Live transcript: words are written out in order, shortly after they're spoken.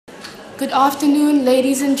Good afternoon,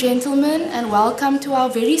 ladies and gentlemen, and welcome to our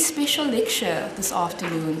very special lecture this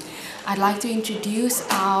afternoon. I'd like to introduce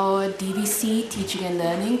our DVC Teaching and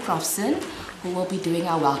Learning, Prof Zin, who will be doing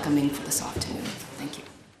our welcoming for this afternoon. Thank you.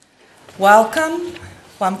 Welcome,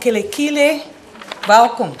 Wamkelekile,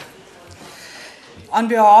 welcome. On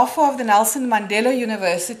behalf of the Nelson Mandela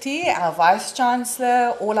University, our Vice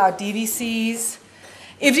Chancellor, all our DVCs,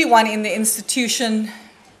 everyone in the institution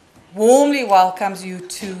warmly welcomes you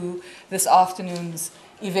to this afternoon's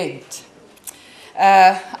event.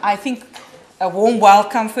 I think a warm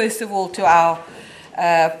welcome, first of all, to our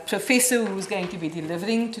professor who's going to be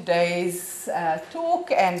delivering today's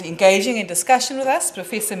talk and engaging in discussion with us,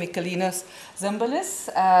 Professor Michalinos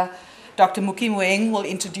Zembylas. Dr. Muki Moeng will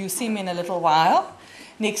introduce him in a little while.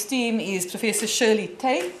 Next to him is Professor Shirley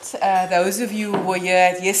Tate. Those of you who were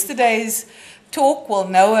here at yesterday's talk will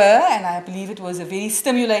know her, and I believe it was a very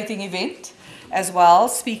stimulating event as well,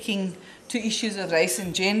 speaking to issues of race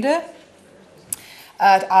and gender.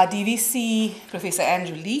 Our DVC, Professor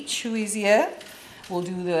Andrew Leach, who is here, will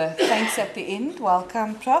do the thanks at the end.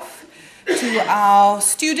 Welcome, Prof. To our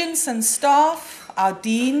students and staff, our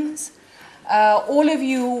deans, all of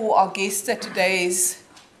you who are guests at today's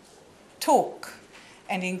talk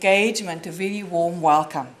and engagement, a very warm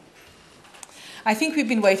welcome. I think we've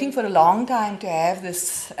been waiting for a long time to have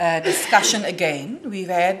this discussion again. We've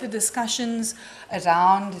had the discussions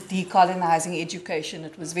around decolonizing education.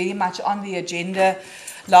 It was very much on the agenda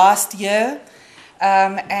last year,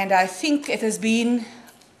 and I think it has been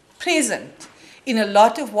present in a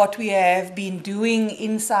lot of what we have been doing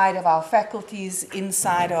inside of our faculties,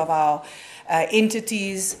 inside of our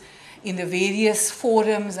entities, in the various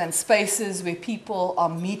forums and spaces where people are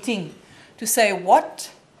meeting to say, what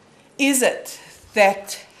is it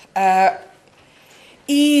that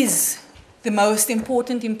is the most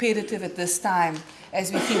important imperative at this time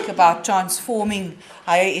as we think about transforming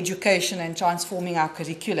higher education and transforming our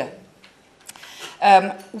curricula.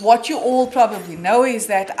 What you all probably know is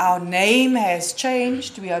that our name has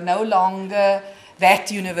changed. We are no longer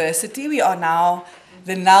that university. We are now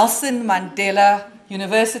the Nelson Mandela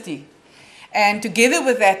University. And together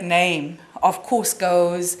with that name, of course,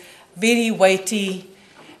 goes very weighty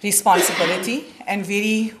responsibility and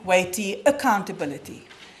very weighty accountability.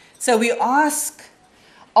 So we ask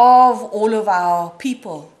of all of our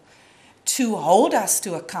people to hold us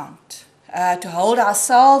to account, to hold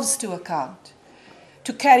ourselves to account,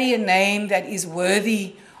 to carry a name that is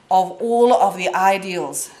worthy of all of the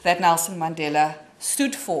ideals that Nelson Mandela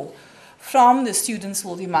stood for. From the students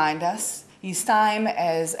will remind us his time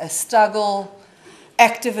as a struggle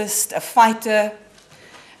activist, a fighter,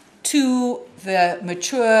 to the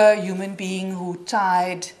mature human being who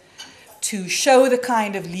tried to show the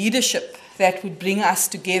kind of leadership that would bring us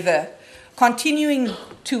together, continuing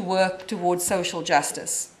to work towards social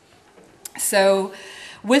justice. So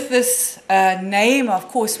with this name, of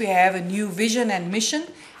course, we have a new vision and mission,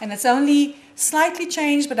 and it's only slightly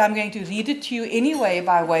changed, but I'm going to read it to you anyway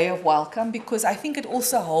by way of welcome, because I think it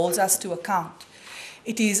also holds us to account.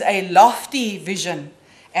 It is a lofty vision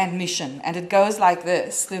and mission, and it goes like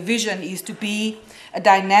this. The vision is to be a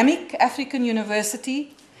dynamic African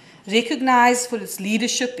university recognized for its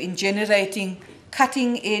leadership in generating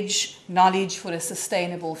cutting-edge knowledge for a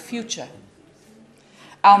sustainable future.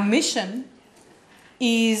 Our mission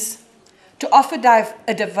is to offer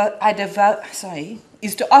a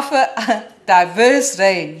diverse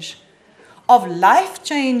range of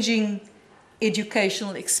life-changing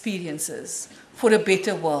educational experiences for a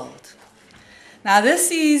better world. Now, this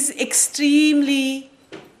is extremely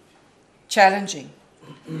challenging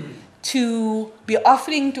to be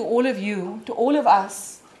offering to all of you, to all of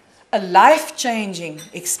us, a life-changing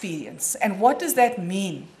experience. And what does that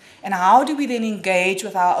mean? And how do we then engage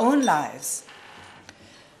with our own lives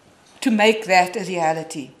to make that a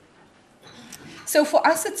reality? So for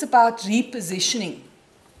us, it's about repositioning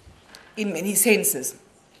in many senses.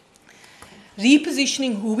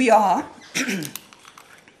 Repositioning who we are,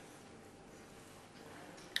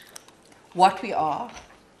 what we are,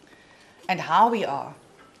 and how we are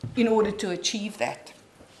in order to achieve that,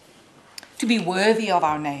 to be worthy of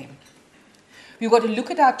our name. We've got to look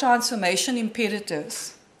at our transformation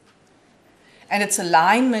imperatives and its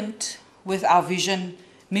alignment with our vision,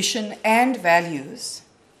 mission, and values.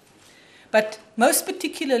 But most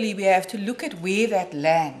particularly, we have to look at where that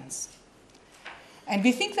lands. And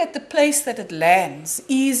we think that the place that it lands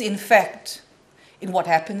is, in fact, in what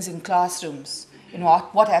happens in classrooms, in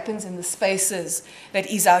what happens in the spaces that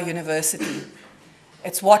is our university.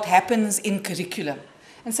 It's what happens in curriculum.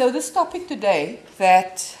 And so this topic today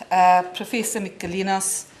that Professor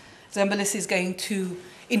Michalinos Zembylas is going to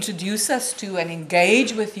introduce us to and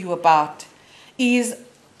engage with you about is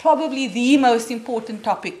probably the most important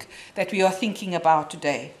topic that we are thinking about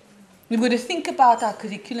today. We're going to think about our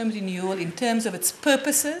curriculum renewal in terms of its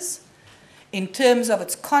purposes, in terms of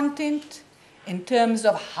its content, in terms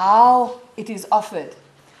of how it is offered,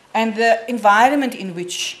 and the environment in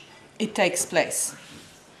which it takes place.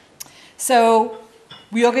 So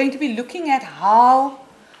we are going to be looking at how,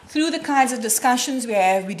 through the kinds of discussions we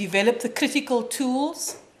have, we develop the critical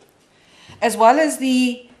tools, as well as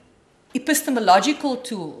the epistemological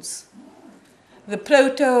tools, the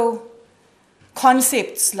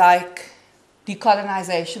proto-concepts like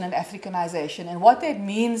decolonization and Africanization, and what that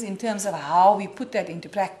means in terms of how we put that into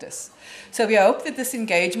practice. So we hope that this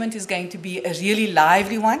engagement is going to be a really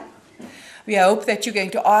lively one. We hope that you're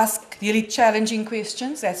going to ask really challenging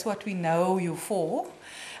questions. That's what we know you for.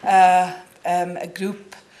 A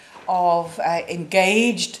group of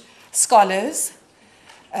engaged scholars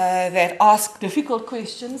that ask difficult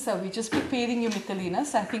questions. So we're just preparing you,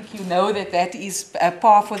 Michalinos. I think you know that that is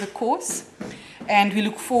par for the course. And we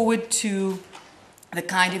look forward to the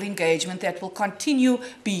kind of engagement that will continue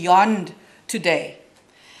beyond today.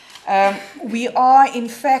 We are, in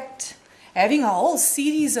fact, having a whole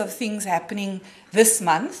series of things happening this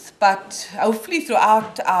month, but hopefully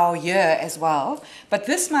throughout our year as well. But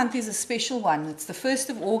this month is a special one. It's the 1st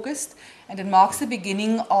of August, and it marks the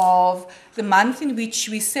beginning of the month in which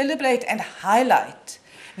we celebrate and highlight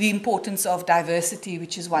the importance of diversity,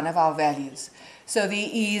 which is one of our values. So there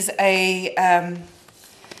is a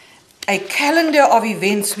calendar of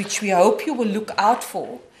events which we hope you will look out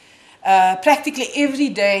for practically every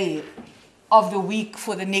day of the week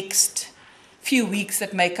for the next few weeks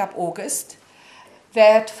that make up August,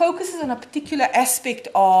 that focuses on a particular aspect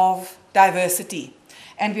of diversity.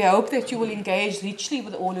 And we hope that you will engage richly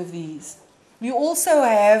with all of these. We also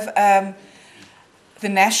have the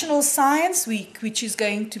National Science Week, which is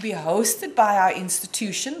going to be hosted by our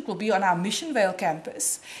institution. It will be on our Mission Vale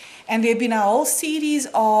campus. And there have been a whole series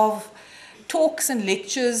of talks and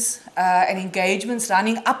lectures and engagements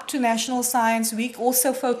running up to National Science Week,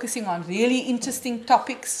 also focusing on really interesting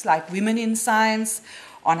topics like women in science,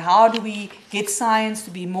 on how do we get science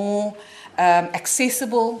to be more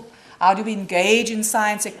accessible, how do we engage in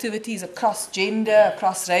science activities across gender,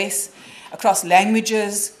 across race, across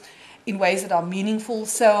languages, in ways that are meaningful.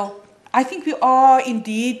 So I think we are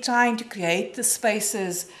indeed trying to create the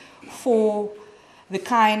spaces for the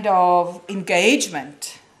kind of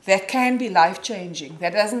engagement that can be life-changing.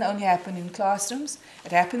 That doesn't only happen in classrooms,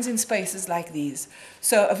 it happens in spaces like these.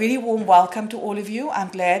 So a very warm welcome to all of you. I'm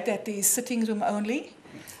glad that there is sitting room only.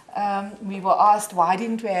 We were asked why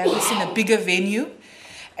didn't we have this in a bigger venue,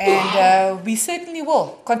 and we certainly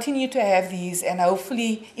will continue to have these, and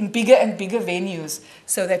hopefully in bigger and bigger venues,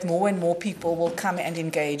 so that more and more people will come and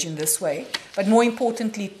engage in this way. But more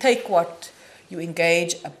importantly, take what you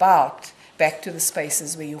engage about back to the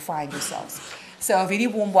spaces where you find yourselves. So a very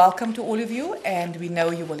warm welcome to all of you, and we know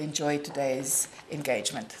you will enjoy today's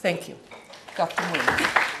engagement. Thank you. Dr. Moore.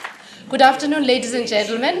 Good afternoon, ladies and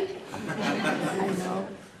gentlemen.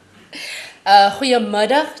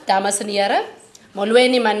 Goeiemiddag, dames en heren.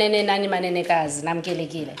 Molweni manene nani manenekazi,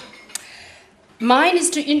 namkelekile. Mine is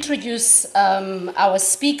to introduce our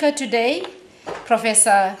speaker today,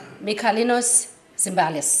 Professor Michalinos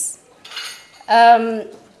Zembylas.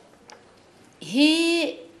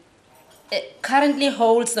 He currently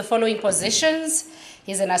holds the following positions.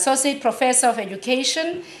 He's an associate professor of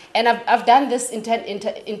education, and I've done this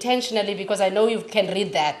intentionally because I know you can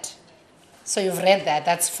read that. So you've read that,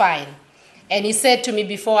 that's fine. And he said to me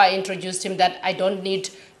before I introduced him that I don't need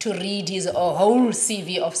to read his whole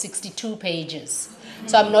CV of 62 pages.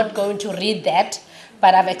 So I'm not going to read that,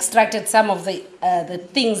 but I've extracted some of the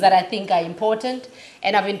things that I think are important,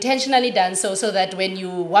 and I've intentionally done so that when you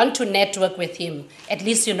want to network with him, at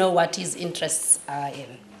least you know what his interests are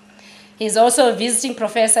in. He's also a visiting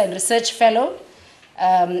professor and research fellow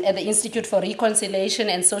at the Institute for Reconciliation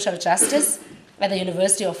and Social Justice at the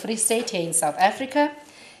University of Free State here in South Africa.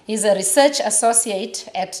 He's a research associate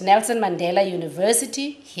at Nelson Mandela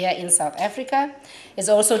University here in South Africa. He's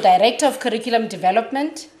also director of curriculum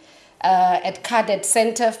development at Cadet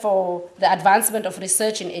Center for the Advancement of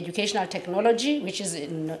Research in Educational Technology, which is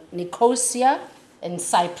in Nicosia in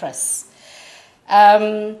Cyprus.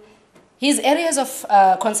 His areas of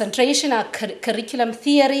concentration are curriculum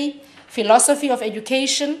theory, philosophy of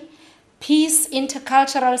education, peace,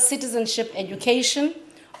 intercultural citizenship education,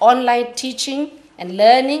 online teaching and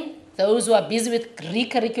learning, those who are busy with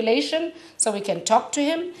recurriculation, so we can talk to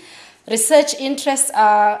him. Research interests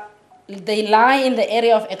they lie in the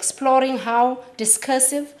area of exploring how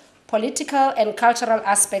discursive, political and cultural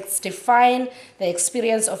aspects define the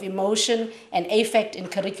experience of emotion and affect in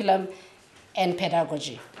curriculum and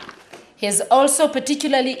pedagogy. He is also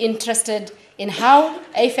particularly interested in how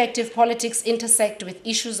affective politics intersect with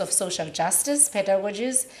issues of social justice,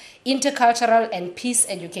 pedagogies, intercultural and peace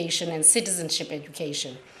education, and citizenship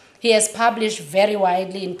education. He has published very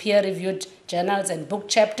widely in peer-reviewed journals and book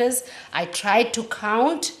chapters. I tried to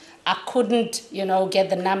count. I couldn't, get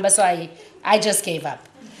the number, so I just gave up.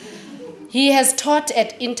 He has taught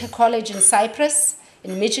at Intercollege in Cyprus,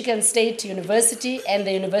 in Michigan State University, and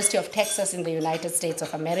the University of Texas in the United States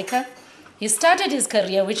of America. He started his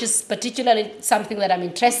career, which is particularly something that I'm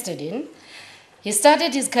interested in. He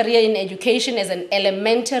started his career in education as an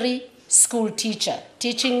elementary school teacher,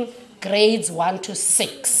 teaching grades 1 to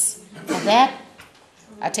 6. For that,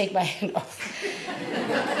 I take my hand off.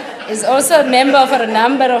 He's also a member for a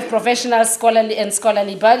number of professional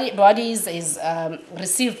scholarly bodies. He's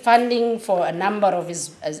received funding for a number of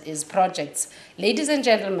his projects. Ladies and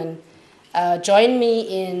gentlemen, join me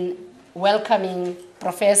in welcoming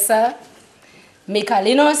Professor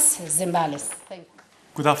Michalinos Zembylas. Thank you.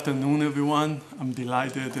 Good afternoon, everyone. I'm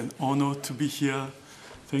delighted and honored to be here.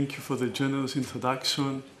 Thank you for the generous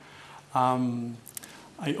introduction.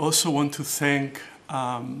 I also want to thank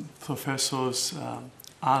Professors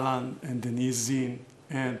Alan and Denise Zinn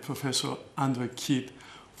and Professor Andre Kidd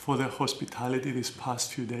for their hospitality these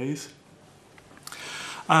past few days.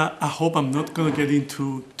 I hope I'm not going to get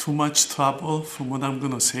into too much trouble from what I'm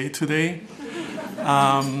going to say today.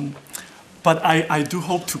 But I do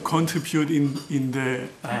hope to contribute in the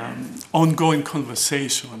ongoing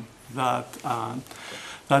conversation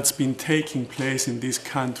that's been taking place in this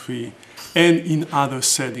country and in other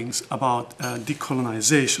settings about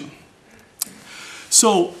decolonization.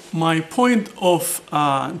 So my point of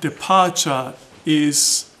departure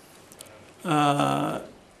is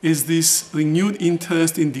this renewed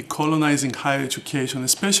interest in decolonizing higher education,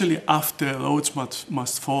 especially after Roads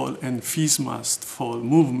Must Fall and Fees Must Fall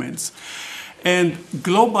movements. And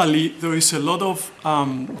globally, there is a lot of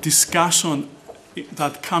discussion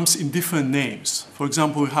that comes in different names. For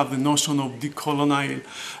example, we have the notion of decolonial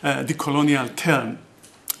term.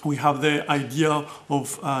 We have the idea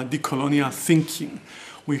of decolonial thinking.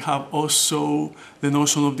 We have also the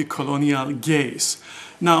notion of decolonial gaze.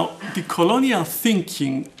 Now, decolonial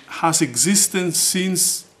thinking has existed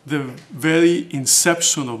since the very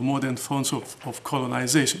inception of modern forms of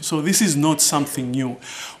colonization. So this is not something new.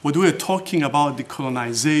 What we're talking about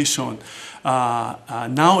decolonization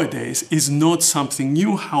nowadays is not something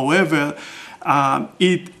new. However,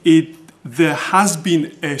 there has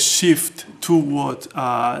been a shift toward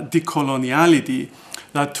decoloniality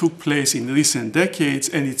that took place in recent decades,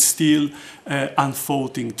 and it's still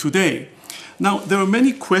unfolding today. Now, there are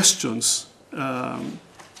many questions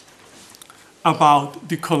about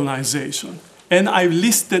decolonization, and I've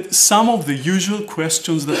listed some of the usual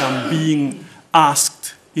questions that are being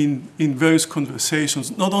asked in various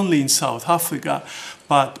conversations, not only in South Africa,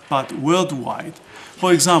 but worldwide.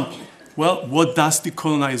 For example, well, what does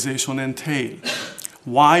decolonization entail?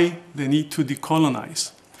 Why the need to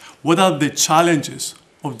decolonize? What are the challenges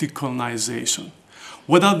of decolonization?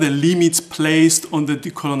 What are the limits placed on the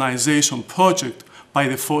decolonization project by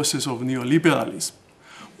the forces of neoliberalism?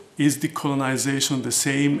 Is decolonization the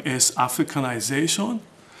same as Africanization?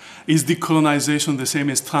 Is decolonization the same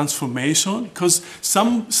as transformation? Because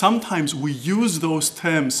sometimes we use those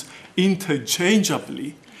terms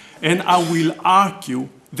interchangeably, and I will argue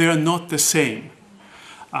they're not the same.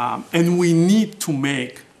 And we need to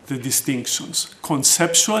make the distinctions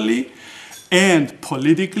conceptually and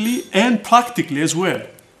politically and practically as well.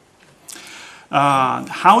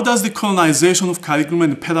 How does decolonization of curriculum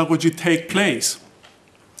and pedagogy take place?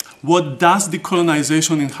 What does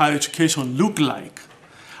decolonization in higher education look like?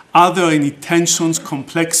 Are there any tensions,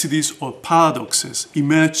 complexities, or paradoxes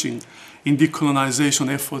emerging in decolonization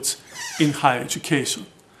efforts in higher education?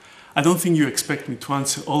 I don't think you expect me to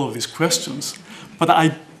answer all of these questions, but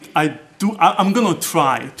I'm going to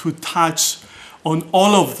try to touch on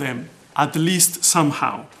all of them at least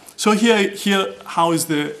somehow. So here how is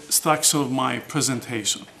the structure of my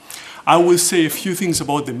presentation. I will say a few things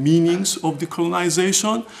about the meanings of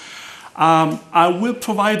decolonization. I will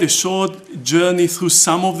provide a short journey through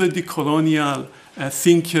some of the decolonial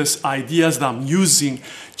thinkers' ideas that I'm using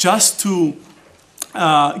just to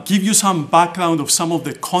give you some background of some of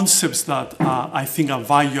the concepts that I think are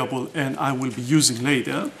valuable and I will be using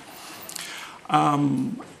later.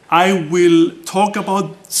 I will talk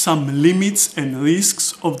about some limits and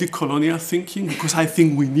risks of decolonial thinking because I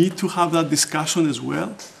think we need to have that discussion as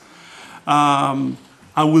well.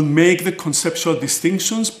 I will make the conceptual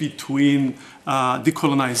distinctions between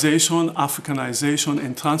decolonization, Africanization,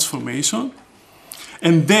 and transformation.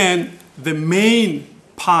 And then the main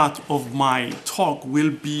part of my talk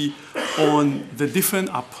will be on the different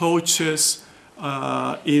approaches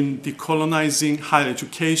in decolonizing higher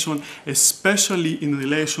education, especially in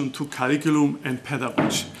relation to curriculum and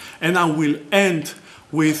pedagogy. And I will end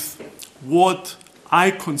with what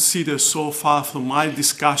I consider so far from my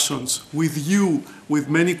discussions with you, with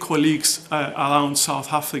many colleagues around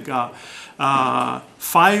South Africa,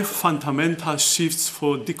 5 fundamental shifts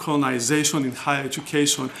for decolonization in higher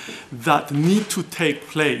education that need to take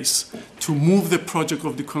place to move the project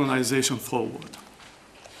of decolonization forward.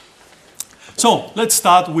 So let's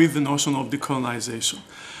start with the notion of decolonization.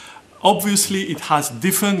 Obviously, it has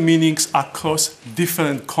different meanings across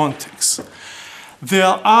different contexts. There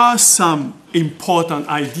are some important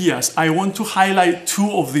ideas. I want to highlight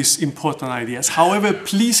 2 of these important ideas. However,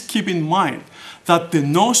 please keep in mind that the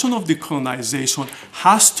notion of decolonization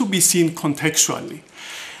has to be seen contextually.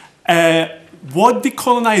 What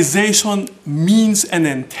decolonization means and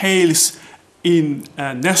entails in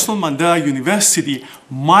Nelson Mandela University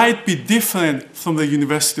might be different from the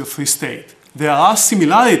University of Free State. There are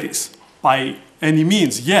similarities by any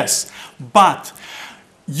means, yes, but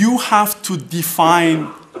you have to define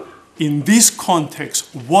in this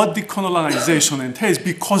context what decolonization entails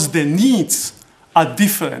because the needs are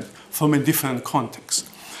different from a different context.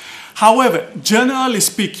 However, generally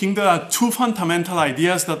speaking, there are 2 fundamental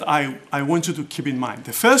ideas that I want you to keep in mind.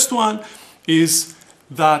 The first one is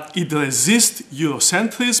that it resists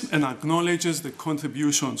Eurocentrism and acknowledges the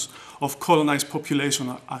contributions of colonized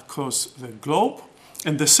populations across the globe.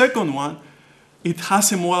 And the second one, it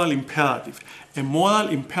has a moral imperative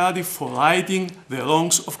for righting the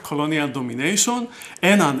wrongs of colonial domination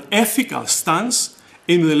and an ethical stance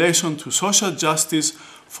in relation to social justice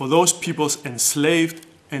for those peoples enslaved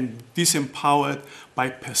and disempowered by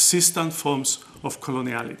persistent forms of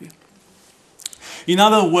coloniality. In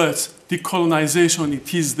other words, decolonization,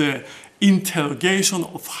 it is the interrogation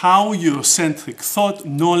of how Eurocentric thought,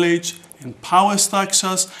 knowledge, and power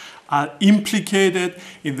structures are implicated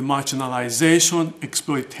in the marginalization,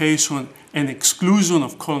 exploitation, and exclusion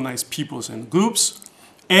of colonized peoples and groups,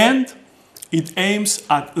 and it aims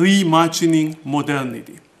at reimagining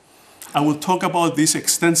modernity. I will talk about this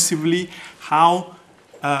extensively, how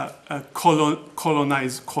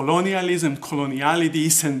colonialism, coloniality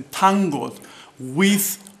is entangled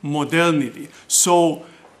with modernity. So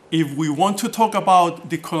if we want to talk about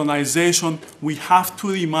decolonization, we have to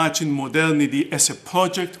reimagine modernity as a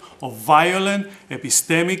project of violent,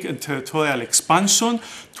 epistemic, and territorial expansion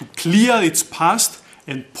to clear its past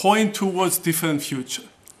and point towards different future.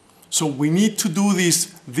 So we need to do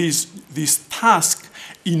this task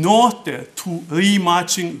in order to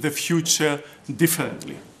reimagine the future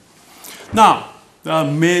differently. Now, there are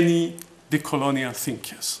many decolonial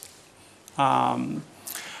thinkers.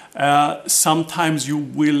 Sometimes you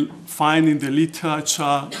will find in the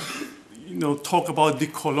literature, talk about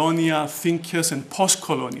decolonial thinkers and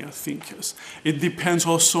post-colonial thinkers. It depends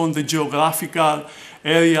also on the geographical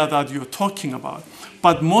area that you're talking about.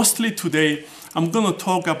 But mostly today, I'm going to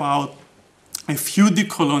talk about a few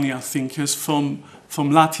decolonial thinkers from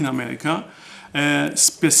Latin America,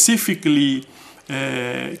 specifically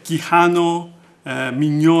Quijano,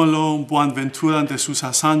 Mignolo, Buenaventura de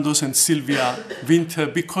Sousa Santos, and Sylvia Winter,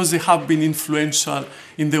 because they have been influential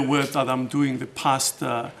in the work that I'm doing the past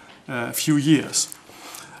few years.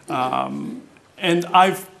 And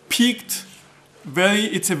I've picked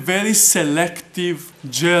it's a very selective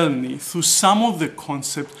journey through some of the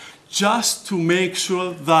concepts just to make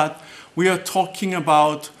sure that we are talking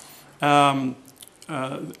about, that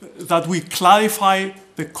we clarify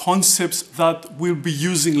the concepts that we'll be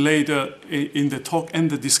using later in the talk and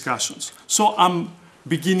the discussions. So I'm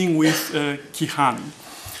beginning with Quijano.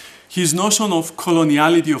 His notion of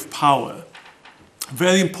coloniality of power,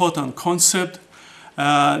 very important concept,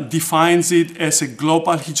 defines it as a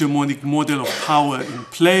global hegemonic model of power in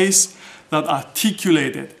place that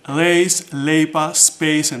articulated race, labor,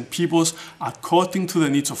 space, and peoples according to the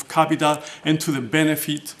needs of capital and to the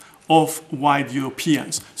benefit of white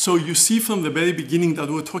Europeans. So you see from the very beginning that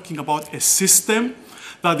we're talking about a system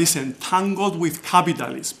that is entangled with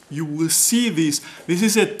capitalism. You will see this. This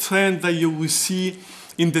is a trend that you will see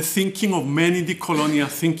in the thinking of many decolonial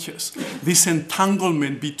thinkers. This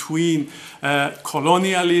entanglement between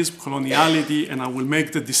colonialism, coloniality, and I will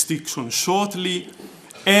make the distinction shortly,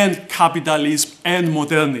 and capitalism and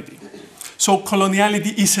modernity. So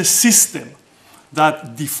coloniality is a system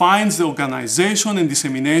that defines the organization and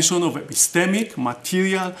dissemination of epistemic,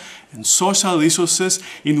 material, and social resources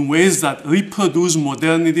in ways that reproduce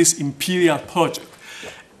modernity's imperial project.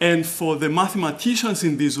 And for the mathematicians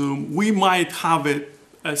in this room, we might have a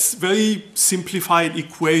very simplified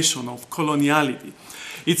equation of coloniality.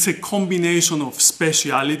 It's a combination of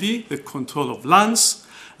speciality, the control of lands,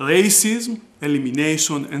 racism,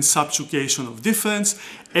 elimination and subjugation of difference,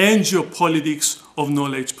 and geopolitics of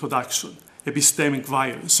knowledge production, epistemic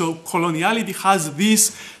violence. So coloniality has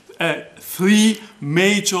these three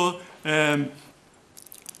major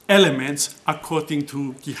elements according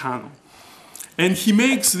to Quijano. And he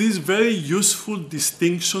makes this very useful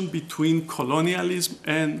distinction between colonialism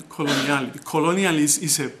and coloniality.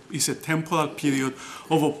 Colonialism is a temporal period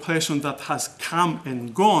of oppression that has come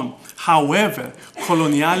and gone. However,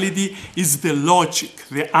 coloniality is the logic,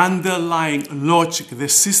 the underlying logic, the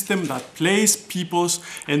system that places peoples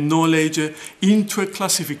and knowledge into a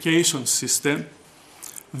classification system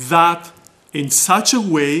that in such a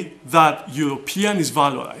way that European is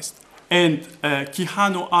valorized. And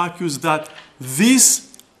Quijano argues that this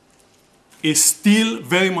is still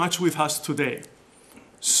very much with us today.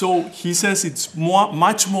 So he says it's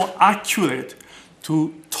much more accurate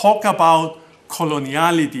to talk about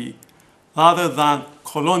coloniality rather than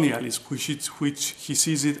colonialism, which he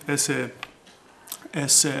sees it as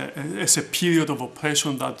a period of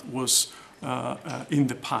oppression that was in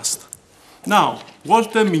the past. Now,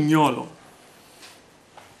 Walter Mignolo,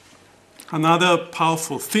 another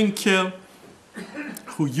powerful thinker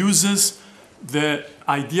who uses the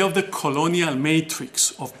idea of the colonial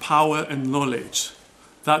matrix of power and knowledge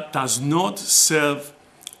that does not serve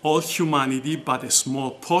all humanity but a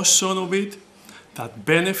small portion of it, that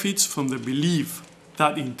benefits from the belief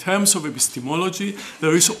that in terms of epistemology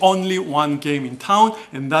there is only one game in town,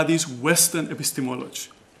 and that is Western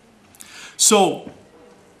epistemology. So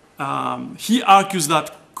he argues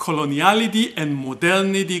that coloniality and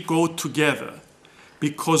modernity go together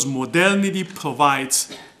because modernity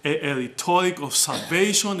provides a rhetoric of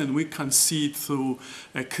salvation, and we can see it through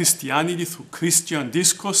Christianity, through Christian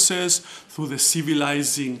discourses, through the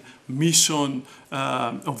civilizing mission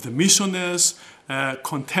of the missionaries,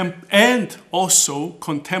 and also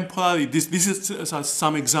contemporary, this is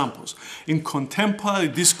some examples, in contemporary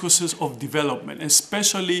discourses of development,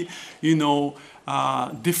 especially,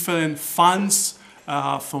 different funds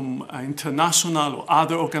from international or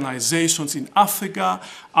other organizations in Africa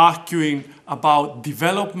arguing about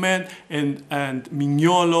development, and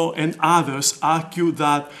Mignolo and others argue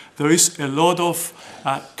that there is a lot of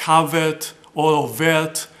covert or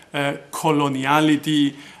overt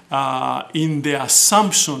coloniality in the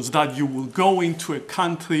assumptions that you will go into a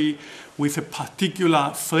country with a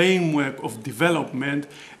particular framework of development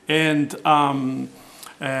and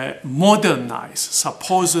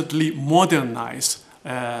supposedly modernize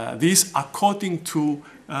this according to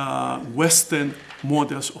Western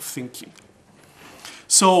models of thinking.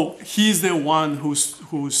 So he's the one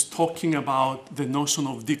who's talking about the notion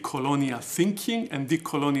of decolonial thinking, and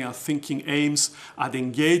decolonial thinking aims at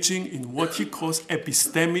engaging in what he calls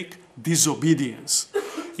epistemic disobedience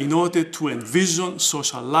in order to envision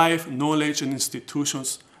social life, knowledge, and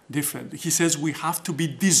institutions differently. He says we have to be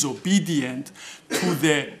disobedient to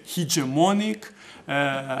the hegemonic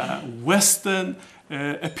Western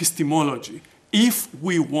epistemology if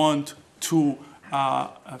we want to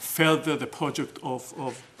further the project of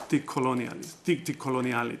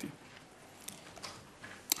decoloniality.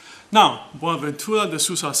 Now, Boaventura de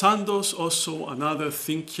Sousa Santos, also another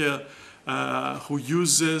thinker who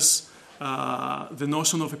uses the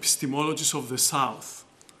notion of epistemologies of the South,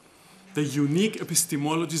 the unique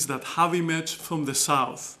epistemologies that have emerged from the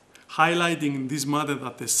South, highlighting in this matter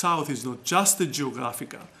that the South is not just a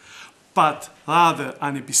geographical, but rather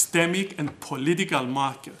an epistemic and political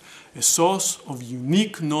marker, a source of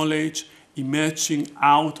unique knowledge emerging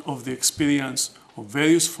out of the experience of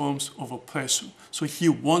various forms of oppression. So he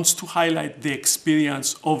wants to highlight the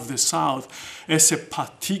experience of the South as a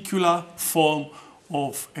particular form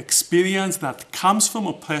of experience that comes from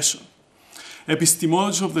oppression.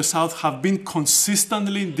 Epistemologies of the South have been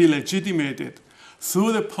consistently delegitimated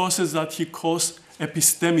through the process that he calls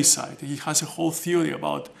epistemicide. He has a whole theory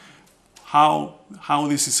about how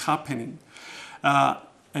this is happening.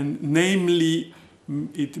 And namely,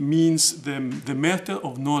 it means the murder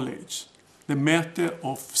of knowledge, the murder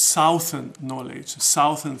of Southern knowledge,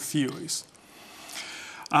 Southern theories.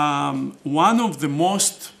 One of the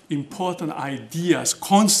most important ideas,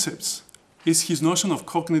 concepts, is his notion of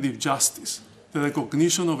cognitive justice, the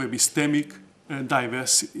recognition of epistemic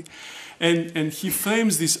diversity. And he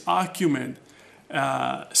frames this argument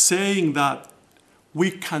saying that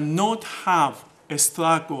we cannot have a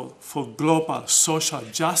struggle for global social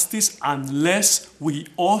justice unless we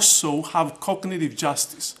also have cognitive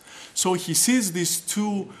justice. So he sees these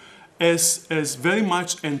two as very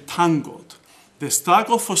much entangled. The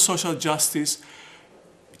struggle for social justice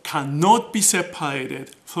cannot be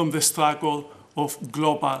separated from the struggle of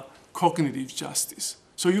global cognitive justice.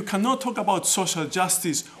 So you cannot talk about social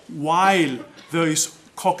justice while there is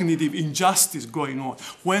cognitive injustice going on.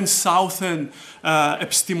 When Southern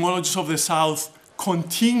epistemologists of the South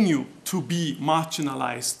continue to be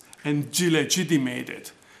marginalized and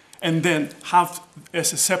delegitimated, and then have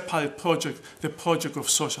as a separate project the project of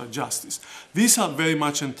social justice. These are very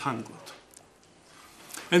much entangled.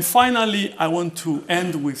 And finally, I want to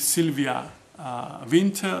end with Sylvia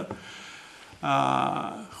Wynter,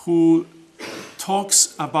 who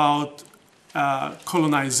talks about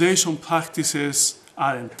colonization practices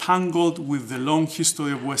are entangled with the long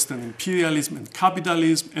history of Western imperialism and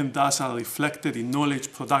capitalism, and thus are reflected in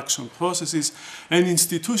knowledge production processes and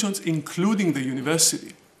institutions, including the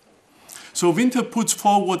university. So Wynter puts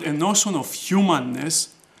forward a notion of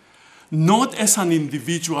humanness not as an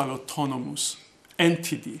individual autonomous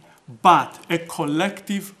entity, but a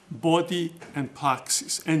collective body and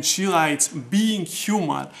praxis. And she writes, being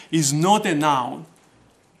human is not a noun,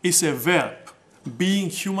 it's a verb. Being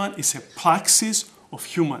human is a praxis of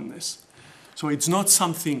humanness. So it's not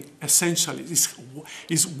something essential,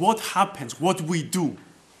 it's what happens, what we do.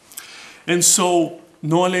 And so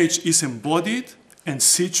knowledge is embodied and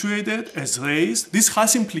situated as raised. This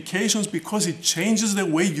has implications because it changes the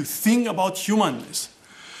way you think about humanness.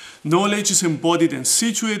 Knowledge is embodied and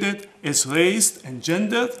situated as raised and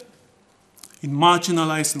gendered in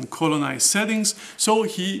marginalized and colonized settings. So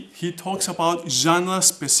he talks about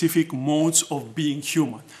genre-specific modes of being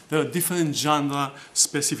human. There are different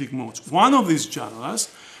genre-specific modes. One of these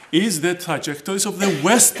genres is the trajectories of the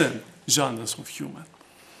Western genres of human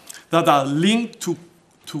that are linked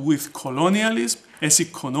with colonialism as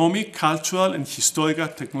economic, cultural, and historical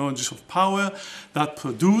technologies of power that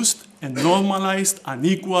produced and normalized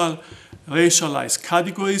unequal, racialized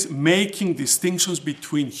categories, making distinctions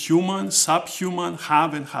between human, subhuman,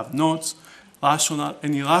 have and have-nots, rational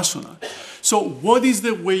and irrational. So what is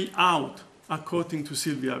the way out, according to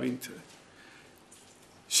Sylvia Wynter?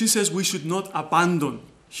 She says we should not abandon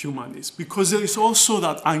humanism, because there is also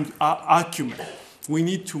that argument. We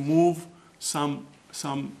need to move, some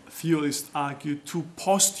theorists argue, to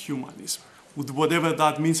post-humanism, with whatever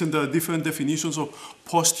that means, and there are different definitions of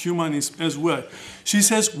post-humanism as well. She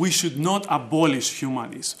says we should not abolish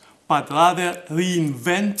humanism, but rather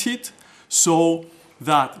reinvent it so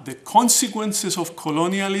that the consequences of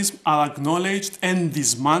colonialism are acknowledged and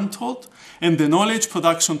dismantled, and the knowledge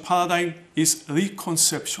production paradigm is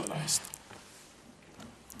reconceptualized.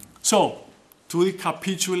 So, to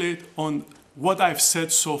recapitulate on what I've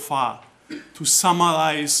said so far, to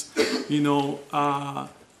summarize,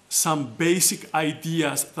 some basic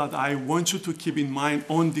ideas that I want you to keep in mind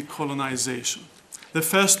on decolonization. The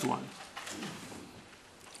first one,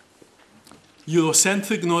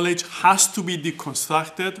 Eurocentric knowledge has to be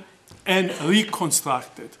deconstructed and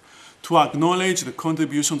reconstructed to acknowledge the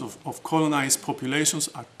contributions of colonized populations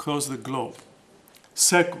across the globe.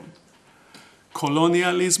 Second,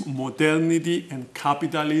 colonialism, modernity, and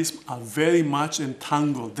capitalism are very much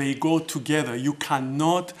entangled. They go together. You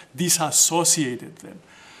cannot disassociate them.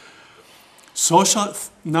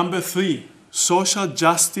 Number three, social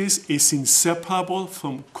justice is inseparable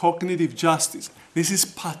from cognitive justice. This is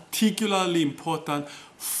particularly important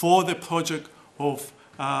for the project of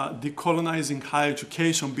decolonizing higher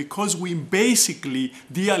education, because we basically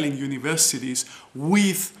deal in universities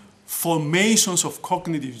with formations of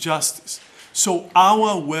cognitive justice. So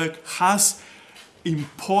our work has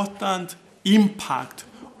important impact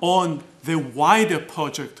on the wider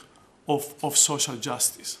project of social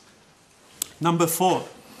justice. Number four,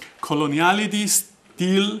 coloniality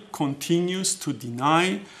still continues to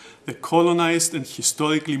deny the colonized and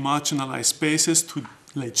historically marginalized spaces to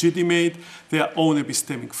legitimate their own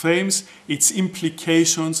epistemic frames. Its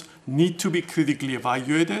implications need to be critically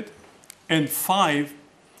evaluated. And five,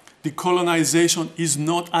 decolonization is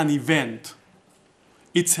not an event.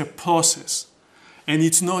 It's a process, and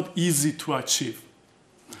it's not easy to achieve.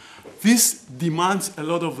 This demands a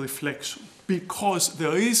lot of reflection, because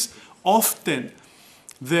there is often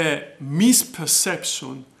the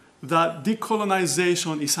misperception that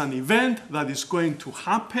decolonization is an event that is going to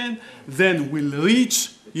happen, then we'll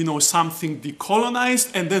reach, something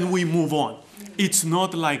decolonized, and then we move on. It's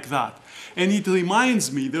not like that. And it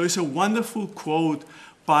reminds me, there is a wonderful quote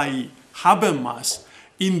by Habermas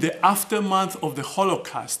in the aftermath of the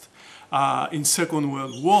Holocaust, in Second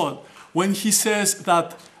World War, when he says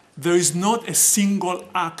that there is not a single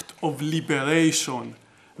act of liberation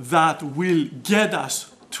that will get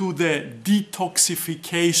us to the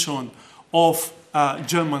detoxification of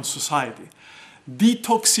German society.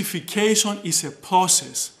 Detoxification is a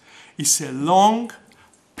process. It's a long,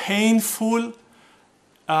 painful,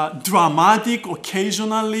 dramatic,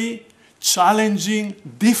 occasionally challenging,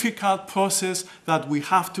 difficult process that we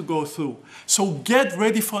have to go through. So get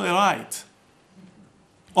ready for a ride.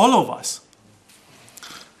 All of us.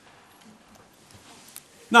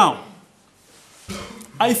 Now,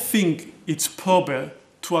 I think it's proper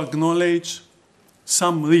to acknowledge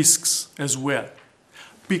some risks as well,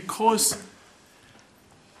 because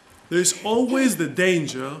there's always the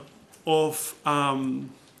danger of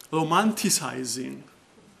romanticizing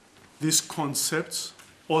these concepts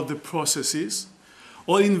or the processes,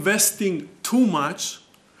 or investing too much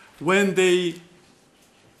when they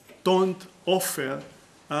don't offer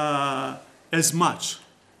as much.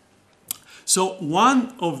 So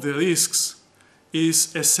one of the risks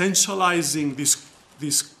is essentializing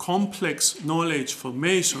these complex knowledge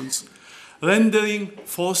formations, rendering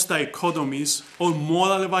false dichotomies or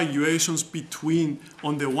moral evaluations between,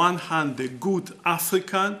 on the one hand, the good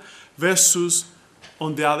African versus,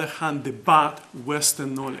 on the other hand, the bad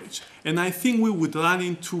Western knowledge. And I think we would run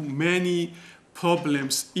into many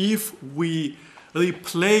problems if we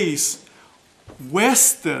replace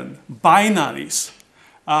Western binaries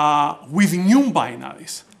with new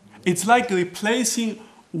binaries. It's like replacing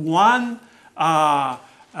one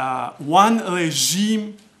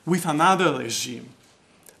regime with another regime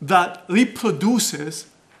that reproduces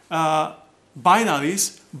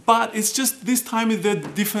binaries, but it's just this time they're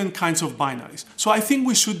different kinds of binaries. So I think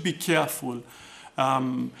we should be careful.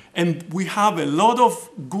 And we have a lot of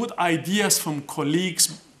good ideas from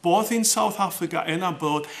colleagues both in South Africa and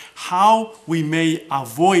abroad, how we may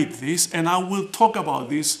avoid this, and I will talk about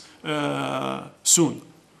this soon.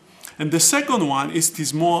 And the second one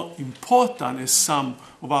is more important, as some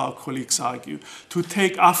of our colleagues argue, to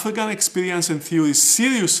take African experience and theories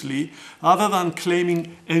seriously rather than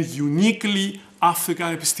claiming a uniquely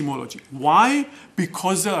African epistemology. Why?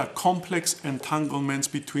 Because there are complex entanglements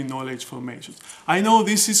between knowledge formations. I know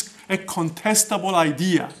this is a contestable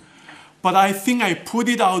idea, but I think I put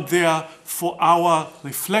it out there for our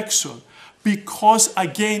reflection because,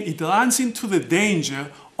 again, it runs into the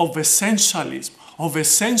danger of essentialism, of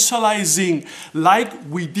essentializing, like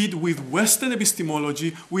we did with Western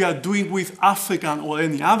epistemology, we are doing with African or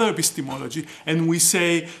any other epistemology, and we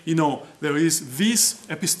say, you know, there is this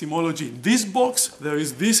epistemology in this box, there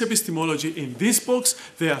is this epistemology in this box,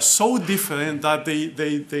 they are so different that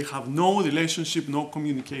they have no relationship, no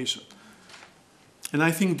communication. And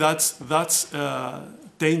I think that's a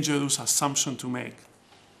dangerous assumption to make.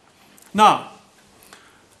 Now,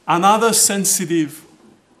 another sensitive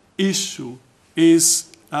issue is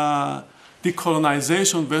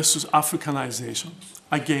decolonization versus Africanization.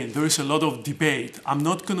 Again, there is a lot of debate. I'm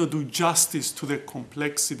not going to do justice to the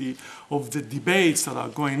complexity of the debates that are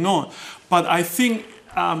going on, but I think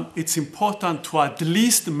it's important to at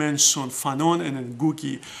least mention Fanon and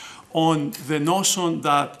Ngugi on the notion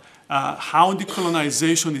that how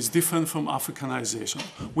decolonization is different from Africanization.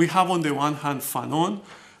 We have on the one hand Fanon,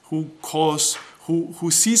 who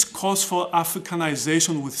sees calls for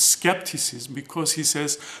Africanization with skepticism because he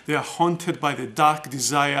says they are haunted by the dark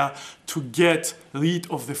desire to get rid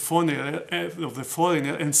of the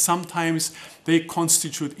foreigner, and sometimes they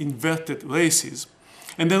constitute inverted racism.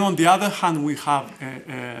 And then on the other hand, we have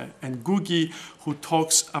Ngugi, who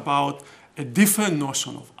talks about a different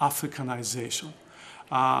notion of Africanization,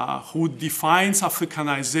 who defines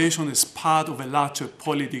Africanization as part of a larger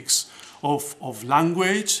politics of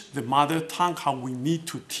language, the mother tongue, how we need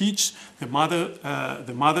to teach the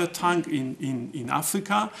mother tongue in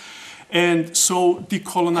Africa. And so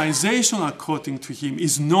decolonization, according to him,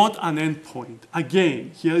 is not an endpoint.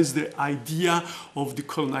 Again, here is the idea of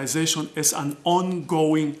decolonization as an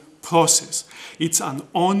ongoing process. It's an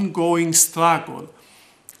ongoing struggle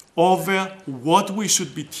over what we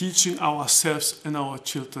should be teaching ourselves and our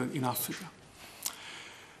children in Africa.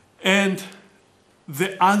 And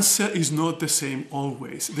the answer is not the same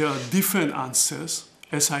always. There are different answers,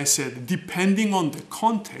 as I said, depending on the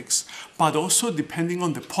context, but also depending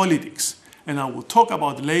on the politics. And I will talk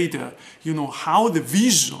about later, you know, how the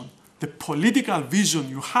vision, the political vision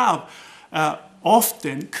you have,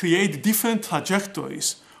 often create different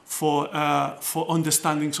trajectories for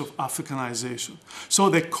understandings of Africanization. So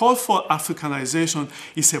the call for Africanization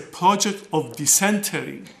is a project of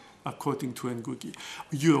decentering according to Ngugi.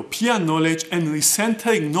 European knowledge and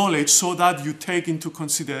recentering knowledge so that you take into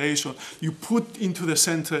consideration, you put into the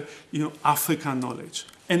center, African knowledge.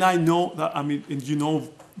 And I know that, and you know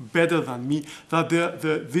better than me, that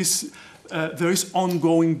there is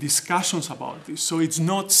ongoing discussions about this. So it's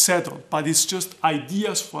not settled, but it's just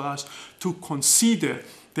ideas for us to consider.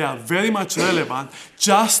 They are very much relevant,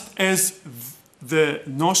 just as the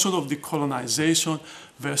notion of decolonization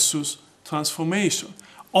versus transformation.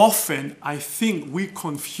 Often, I think we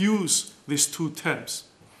confuse these two terms.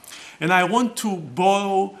 And I want to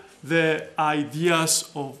borrow the ideas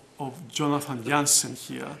of Jonathan Jansen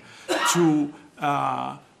here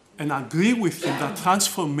and agree with him that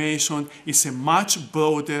transformation is a much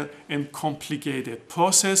broader and complicated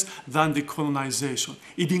process than decolonization.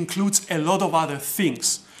 It includes a lot of other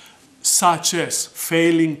things, such as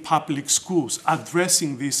failing public schools,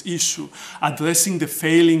 addressing this issue, addressing the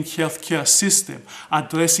failing healthcare system,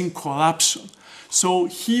 addressing corruption. So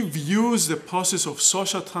he views the process of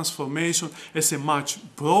social transformation as a much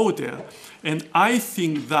broader, and I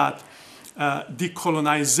think that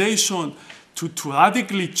decolonization to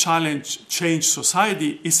radically change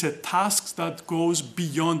society is a task that goes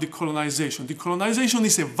beyond decolonization. Decolonization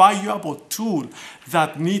is a valuable tool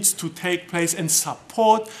that needs to take place and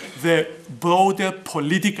support the broader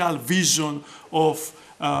political vision of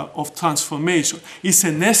transformation. It's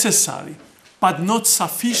a necessary, but not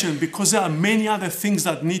sufficient, because there are many other things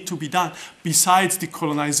that need to be done besides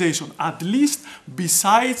decolonization, at least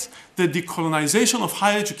besides the decolonization of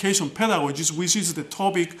higher education pedagogies, which is the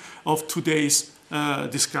topic of today's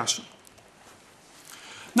discussion.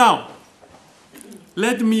 Now,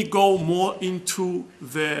 let me go more into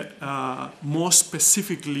the more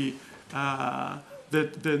specifically the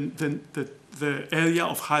area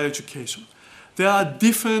of higher education. There are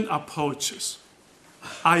different approaches.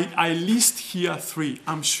 I list here three.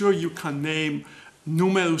 I'm sure you can name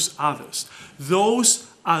numerous others. Those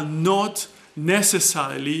are not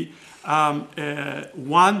necessarily,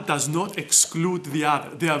 one does not exclude the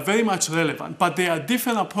other. They are very much relevant, but they are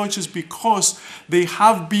different approaches because they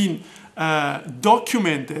have been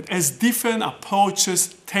documented as different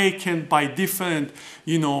approaches taken by different,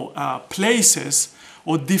 places,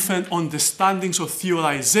 or different understandings or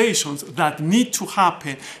theorizations that need to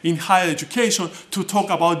happen in higher education to talk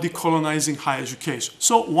about decolonizing higher education.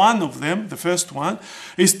 So one of them, the first one,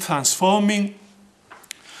 is transforming,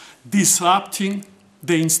 disrupting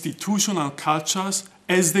the institutional cultures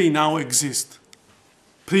as they now exist,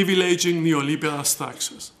 privileging neoliberal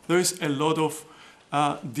structures. There is a lot of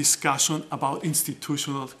discussion about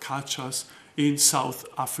institutional cultures in South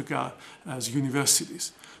Africa as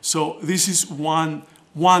universities. So this is one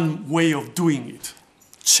way of doing it.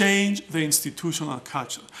 Change the institutional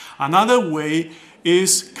culture. Another way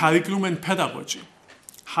is curriculum and pedagogy.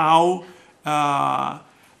 How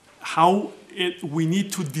we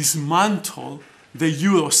need to dismantle the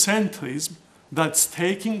Eurocentrism that's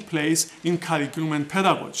taking place in curriculum and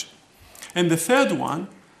pedagogy. And the third one,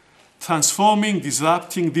 transforming,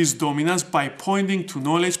 disrupting this dominance by pointing to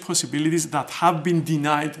knowledge possibilities that have been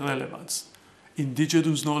denied relevance.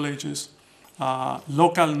 Indigenous knowledges,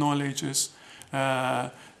 local knowledges,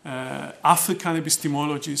 African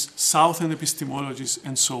epistemologies, Southern epistemologies,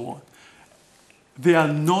 and so on. They are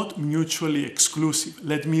not mutually exclusive.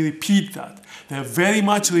 Let me repeat that. They are very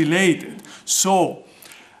much related. So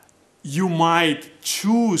you might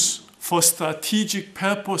choose for strategic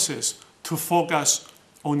purposes to focus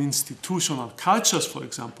on institutional cultures, for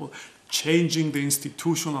example, changing the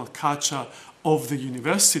institutional culture of the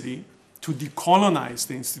university to decolonize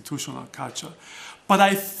the institutional culture. But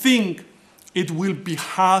I think it will be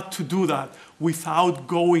hard to do that without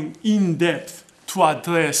going in depth to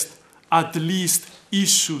address at least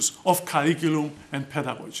issues of curriculum and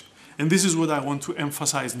pedagogy. And this is what I want to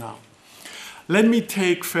emphasize now. Let me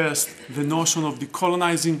take first the notion of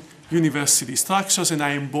decolonizing university structures, and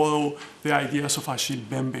I borrow the ideas of Achille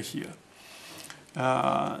Mbembe here.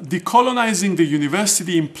 Decolonizing the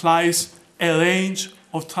university implies a range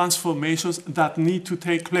of transformations that need to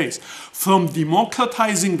take place, from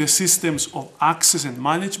democratizing the systems of access and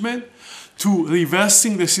management to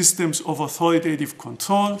reversing the systems of authoritative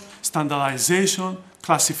control, standardization,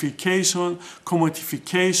 classification,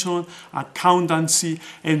 commodification, accountancy,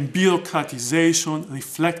 and bureaucratization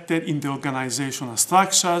reflected in the organizational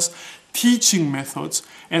structures, teaching methods,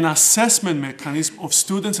 and assessment mechanisms of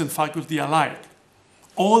students and faculty alike.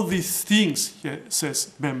 All these things, here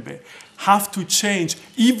says Mbembe, have to change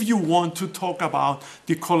if you want to talk about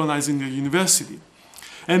decolonizing the university.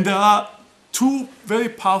 And there are two very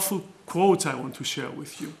powerful quotes I want to share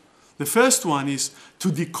with you. The first one is to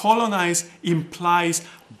decolonize implies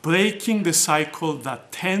breaking the cycle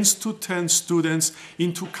that tends to turn students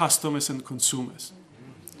into customers and consumers.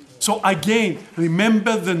 So again,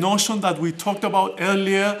 remember the notion that we talked about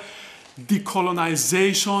earlier,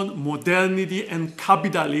 decolonization, modernity, and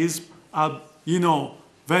capitalism are,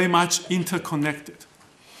 very much interconnected.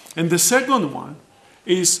 And the second one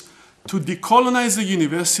is to decolonize the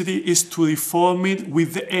university is to reform it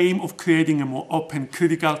with the aim of creating a more open,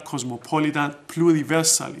 critical, cosmopolitan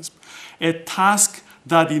pluriversalism, a task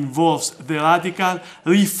that involves the radical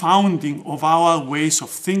refounding of our ways of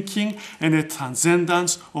thinking and a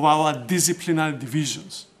transcendence of our disciplinary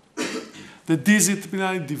divisions. The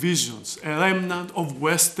disciplinary divisions, a remnant of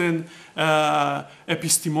Western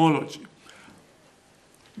epistemology.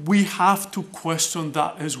 We have to question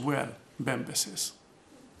that as well, Bembe says.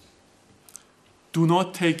 Do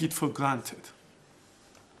not take it for granted.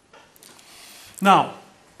 Now,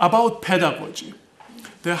 about pedagogy.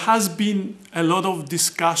 There has been a lot of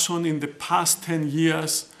discussion in the past 10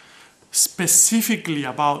 years specifically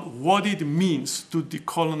about what it means to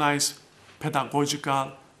decolonize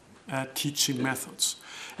pedagogical teaching methods.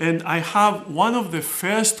 And I have one of the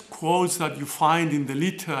first quotes that you find in the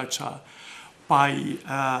literature by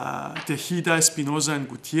Tejeda, Espinosa, and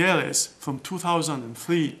Gutierrez from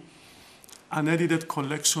 2003, an edited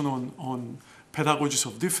collection on pedagogies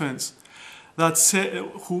of difference, that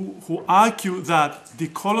who argue that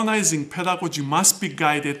decolonizing pedagogy must be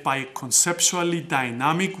guided by a conceptually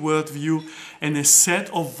dynamic worldview and a set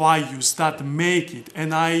of values that make it,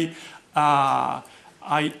 and I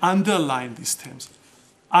underline these terms,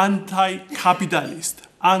 anti-capitalist,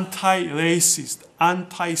 anti-racist,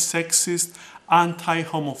 anti-sexist,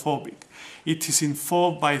 anti-homophobic. It is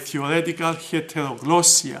informed by theoretical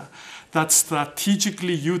heteroglossia that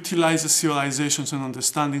strategically utilizes theorizations and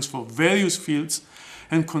understandings for various fields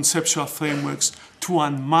and conceptual frameworks to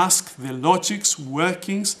unmask the logics,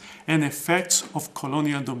 workings, and effects of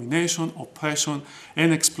colonial domination, oppression,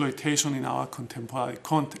 and exploitation in our contemporary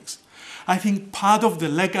context. I think part of the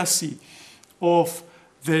legacy of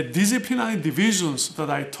the disciplinary divisions that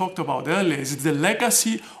I talked about earlier is the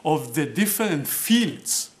legacy of the different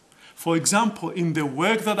fields. For example, in the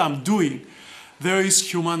work that I'm doing, there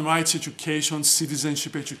is human rights education,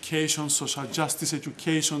 citizenship education, social justice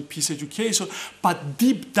education, peace education. But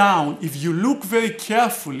deep down, if you look very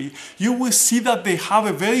carefully, you will see that they have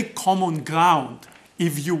a very common ground.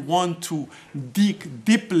 If you want to dig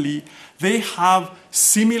deeply, they have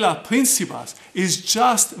similar principles. It's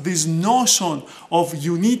just this notion of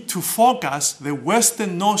you need to focus, the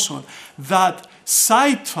Western notion that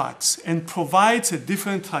sidetracks and provides a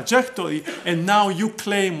different trajectory, and now you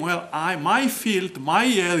claim, well, my field, my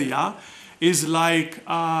area is like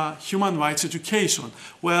human rights education.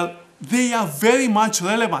 Well, they are very much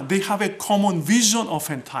relevant. They have a common vision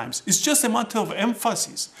oftentimes. It's just a matter of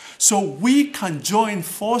emphasis. So we can join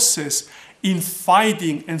forces in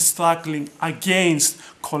fighting and struggling against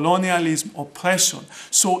colonialism, oppression.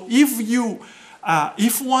 So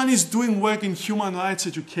if one is doing work in human rights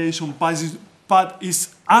education but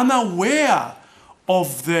is unaware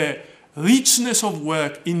of the richness of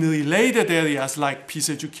work in related areas like peace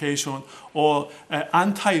education or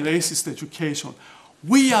anti-racist education,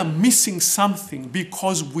 we are missing something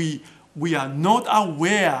because we are not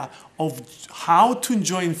aware of how to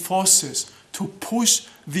join forces to push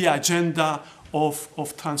the agenda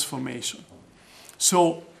of transformation.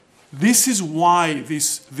 So this is why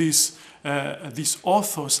these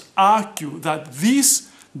authors argue that these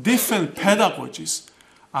different pedagogies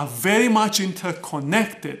are very much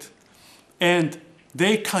interconnected and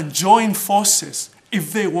they can join forces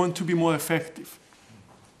if they want to be more effective.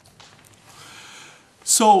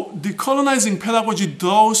 So decolonizing pedagogy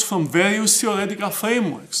draws from various theoretical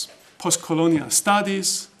frameworks: post-colonial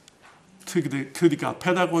studies, critical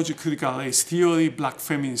pedagogy, critical race theory, black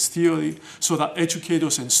feminist theory, so that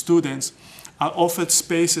educators and students are offered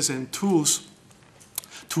spaces and tools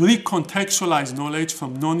to recontextualize knowledge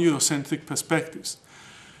from non-Eurocentric perspectives.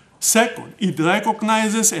 Second, it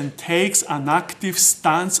recognizes and takes an active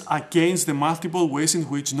stance against the multiple ways in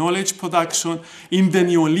which knowledge production in the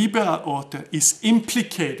neoliberal order is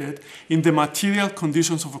implicated in the material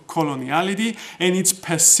conditions of coloniality and its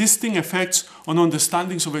persisting effects on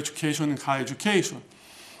understandings of education and higher education.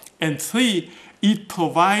 And three, it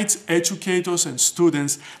provides educators and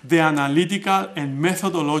students the analytical and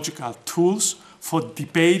methodological tools for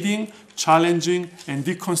debating, challenging, and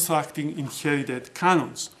deconstructing inherited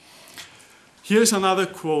canons. Here's another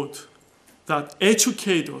quote that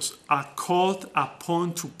educators are called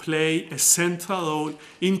upon to play a central role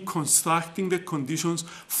in constructing the conditions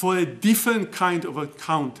for a different kind of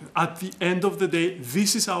encounter. At the end of the day,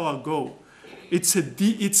 this is our goal. It's a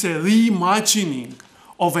reimagining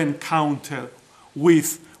of encounter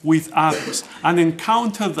with others, an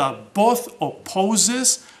encounter that both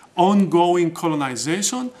opposes ongoing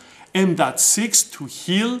colonization and that seeks to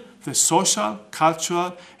heal the social,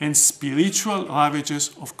 cultural, and spiritual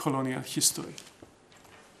ravages of colonial history.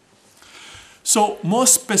 So more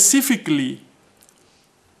specifically,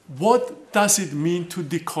 what does it mean to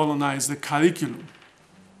decolonize the curriculum?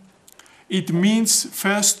 It means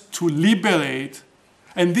first to liberate,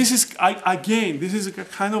 and this is, again, this is a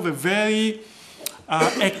kind of a very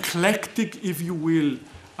eclectic, if you will,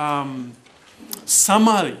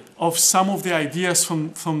 summary of some of the ideas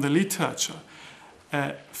from the literature.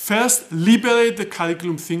 First, liberate the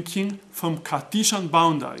curriculum thinking from Cartesian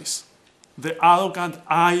boundaries, the arrogant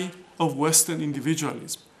I of Western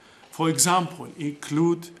individualism. For example,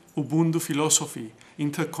 include Ubuntu philosophy,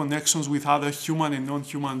 interconnections with other human and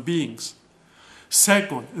non-human beings.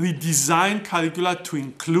 Second, redesign curricula to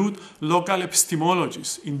include local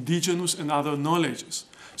epistemologies, indigenous and other knowledges.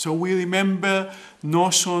 So we remember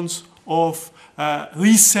notions of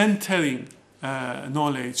recentering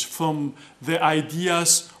knowledge from the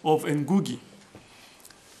ideas of Ngugi.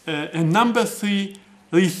 And number three,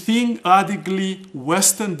 rethink radically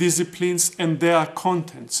Western disciplines and their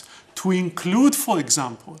contents to include, for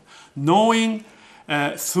example, knowing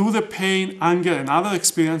through the pain, anger, and other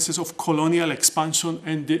experiences of colonial expansion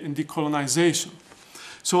and decolonization.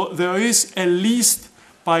 So there is at least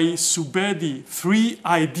by Subedi three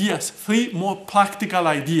ideas, three more practical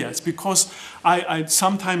ideas, because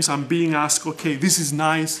sometimes I'm being asked, okay, this is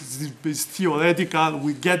nice, it's theoretical,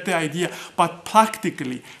 we get the idea, but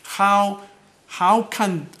practically, how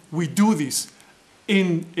can we do this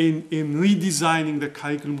in redesigning the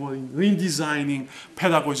curriculum or in redesigning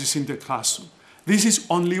pedagogies in the classroom? This is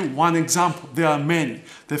only one example. There are many.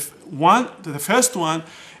 The first one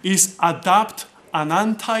is adopt an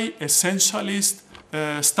anti-essentialist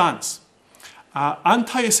stance.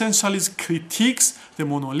 Anti-essentialist critiques the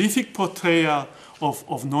monolithic portrayal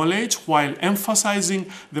of knowledge while emphasizing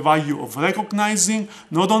the value of recognizing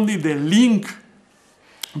not only the link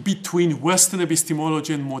between Western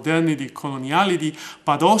epistemology and modernity, coloniality,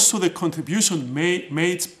 but also the contribution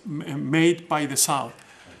made by the South.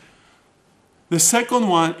 The second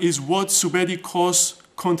one is what Subedi calls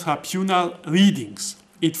contrapunal readings.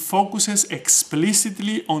 It focuses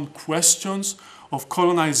explicitly on questions of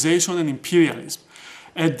colonization and imperialism.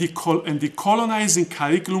 And decolonizing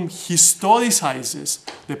curriculum historicizes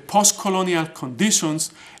the post-colonial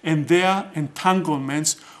conditions and their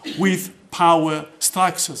entanglements with power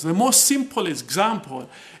structures. The most simple example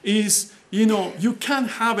is, you can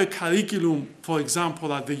have a curriculum, for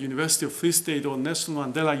example, at the University of Free State or Nelson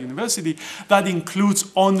Mandela University that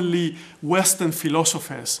includes only Western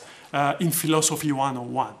philosophers in Philosophy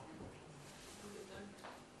 101.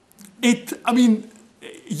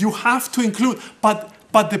 You have to include, but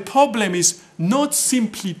the problem is not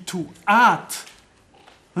simply to add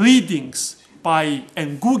readings by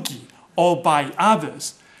Ngugi or by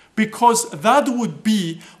others, because that would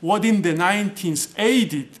be what in the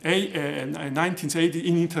 1980s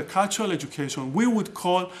in intercultural education we would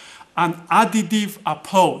call an additive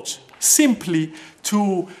approach, simply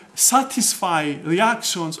to satisfy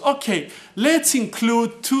reactions. Okay, let's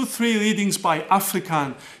include 2-3 readings by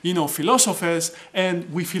African, philosophers,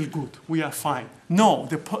 and we feel good, we are fine. No,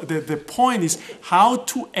 the point is how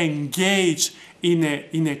to engage in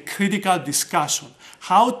a critical discussion,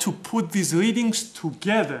 how to put these readings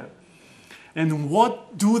together, and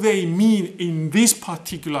what do they mean in this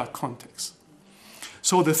particular context.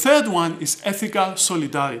 So the third one is ethical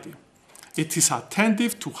solidarity. It is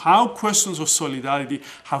attentive to how questions of solidarity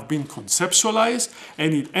have been conceptualized,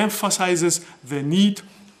 and it emphasizes the need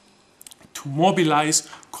to mobilize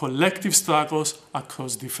collective struggles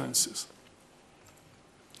across differences.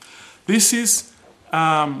 This is,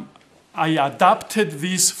 I adapted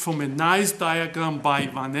this from a nice diagram by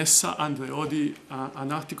Vanessa Andreotti,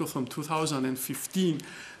 an article from 2015,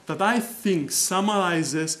 that I think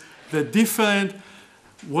summarizes the different,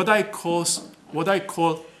 what I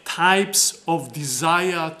call types of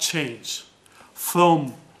desired change,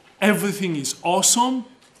 from everything is awesome,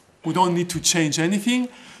 we don't need to change anything,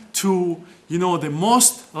 to the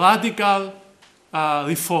most radical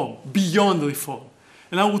reform, beyond reform.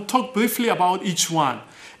 And I will talk briefly about each one.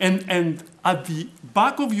 And at the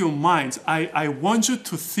back of your minds, I want you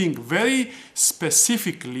to think very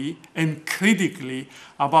specifically and critically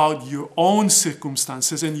about your own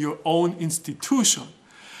circumstances and your own institution.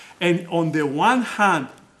 And on the one hand,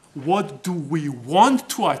 what do we want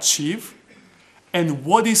to achieve and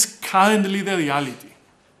what is currently the reality?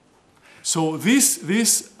 So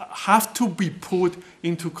this have to be put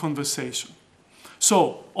into conversation.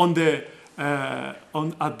 So at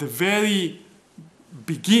the very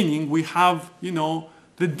beginning, we have,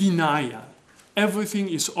 the denial. Everything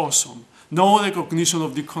is awesome. No recognition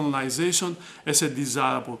of decolonization as a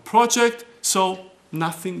desirable project, so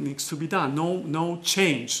nothing needs to be done. No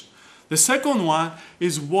change. The second one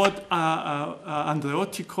is what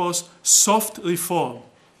Andreotti calls soft reform.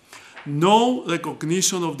 No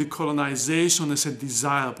recognition of decolonization as a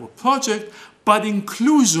desirable project, but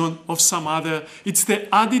inclusion of some other. It's the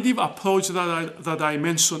additive approach that I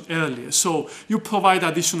mentioned earlier. So you provide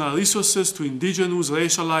additional resources to indigenous,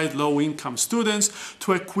 racialized, low-income students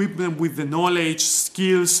to equip them with the knowledge,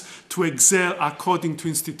 skills to excel according to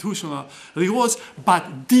institutional rewards,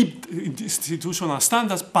 but deep institutional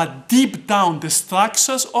standards, but deep down the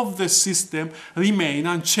structures of the system remain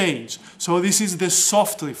unchanged. So this is the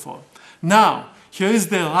soft reform. Now, here is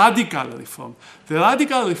the radical reform. The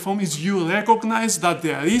radical reform is you recognize that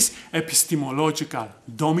there is epistemological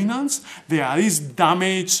dominance, there is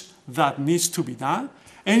damage that needs to be done,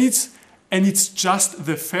 and it's just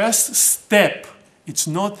the first step. It's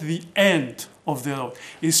not the end of the road.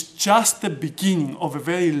 It's just the beginning of a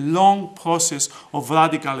very long process of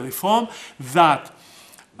radical reform that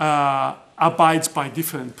abides by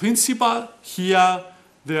different principles. Here,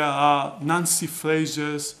 there are Nancy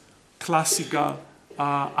Fraser's classical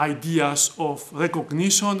ideas of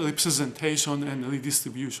recognition, representation, and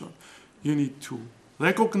redistribution. You need to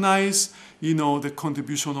recognize, the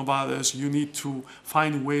contribution of others. You need to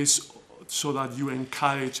find ways so that you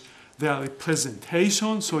encourage their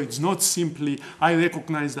representation. So it's not simply, I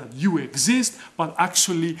recognize that you exist, but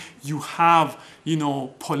actually you have,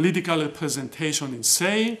 political representation in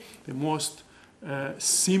saying. The most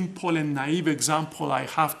simple and naive example I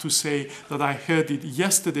have to say that I heard it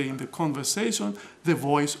yesterday in the conversation, the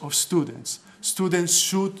voice of students.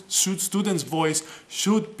 Students' voice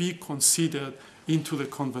should be considered into the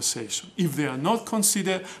conversation. If they are not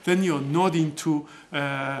considered, then you're not into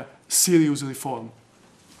serious reform.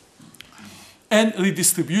 And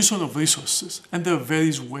redistribution of resources. And there are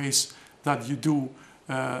various ways that you do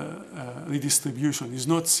redistribution. It's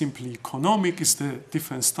not simply economic, it's the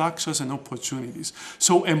different structures and opportunities.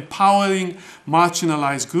 So empowering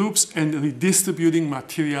marginalized groups and redistributing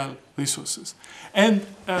material resources. And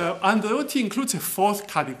Andreotti includes a fourth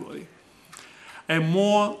category, a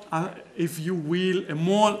more, if you will, a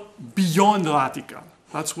more beyond radical.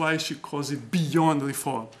 That's why she calls it beyond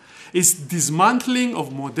reform. It's dismantling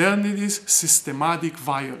of modernity's systematic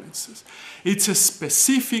violences. It's a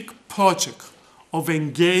specific project of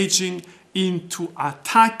engaging into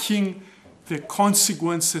attacking the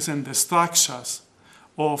consequences and the structures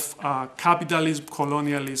of capitalism,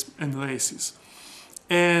 colonialism, and racism.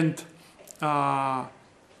 And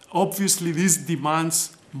obviously this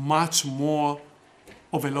demands much more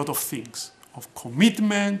of a lot of things, of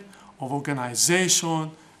commitment, of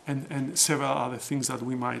organization, and several other things that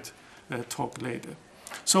we might talk later.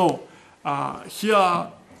 So here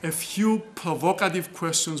are a few provocative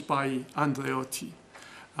questions by Andreotti.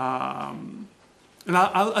 And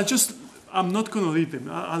I'm not going to read them.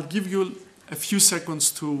 I'll give you a few seconds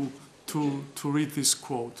to read this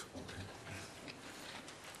quote.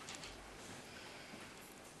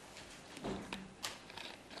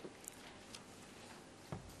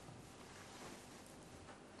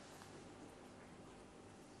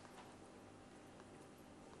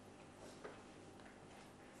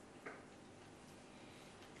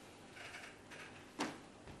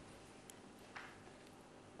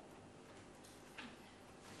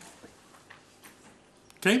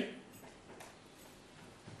 Okay?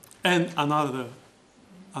 And another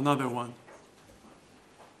one.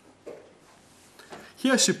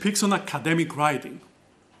 Here she picks on academic writing.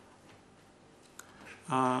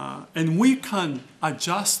 And we can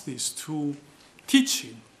adjust this to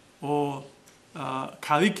teaching or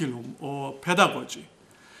curriculum or pedagogy.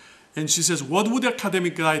 And she says, what would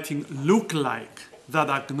academic writing look like that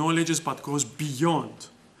acknowledges but goes beyond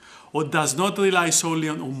or does not rely solely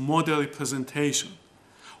on model representation?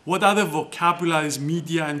 What other vocabularies,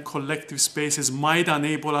 media, and collective spaces might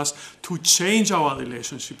enable us to change our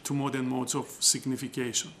relationship to modern modes of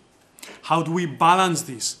signification? How do we balance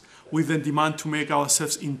this with the demand to make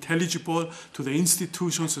ourselves intelligible to the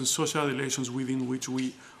institutions and social relations within which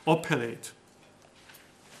we operate.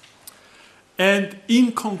 And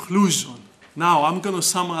in conclusion, now I'm going to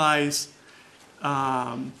summarize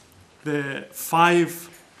the 5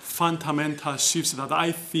 fundamental shifts that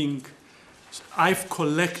I think I've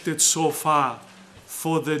collected so far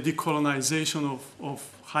for the decolonization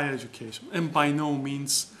of higher education. And by no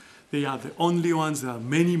means they are the only ones. There are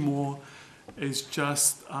many more. It's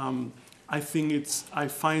just, I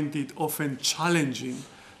find it often challenging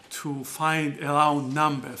to find a round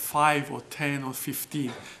number, 5 or 10 or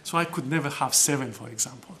 15. So I could never have 7, for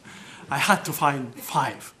example. I had to find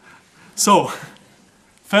 5. So,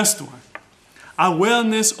 first one,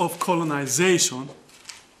 awareness of colonization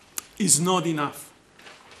is not enough.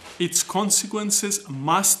 Its consequences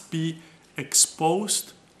must be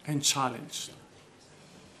exposed and challenged.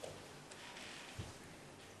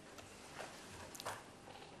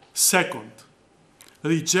 Second,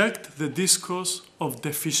 reject the discourse of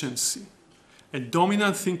deficiency. A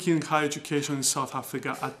dominant thinking in higher education in South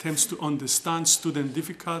Africa attempts to understand student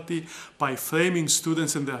difficulty by framing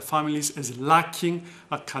students and their families as lacking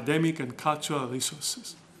academic and cultural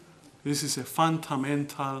resources. This is a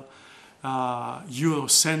fundamental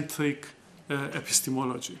Eurocentric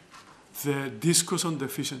epistemology. The discourse on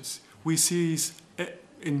deficiency. We see this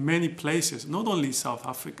in many places, not only South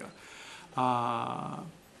Africa.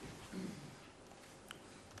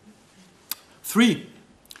 3,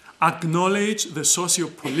 acknowledge the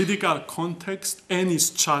socio-political context and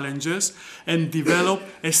its challenges and develop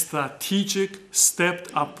a strategic,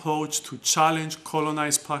 stepped approach to challenge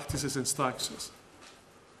colonized practices and structures.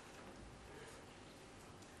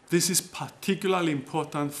 This is particularly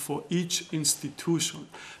important for each institution.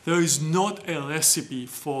 There is not a recipe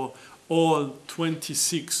for all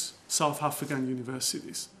 26 South African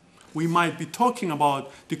universities. We might be talking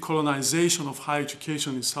about the colonization of higher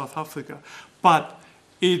education in South Africa, but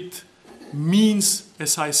it means,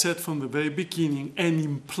 as I said from the very beginning, and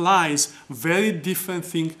implies very different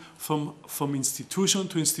things from institution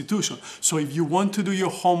to institution. So if you want to do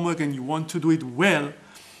your homework and you want to do it well,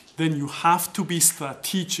 then you have to be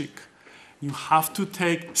strategic. You have to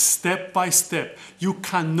take step by step. You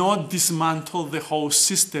cannot dismantle the whole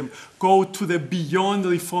system, go to the beyond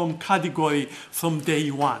reform category from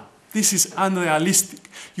day one. This is unrealistic.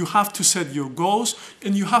 You have to set your goals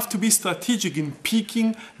and you have to be strategic in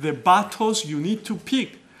picking the battles you need to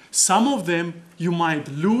pick. Some of them you might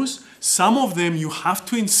lose, some of them you have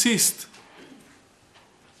to insist.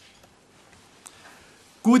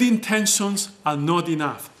 Good intentions are not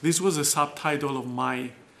enough. This was a subtitle of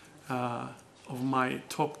my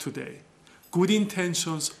talk today. Good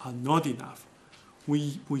intentions are not enough.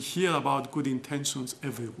 We hear about good intentions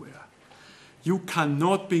everywhere. You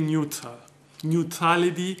cannot be neutral.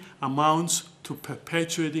 Neutrality amounts to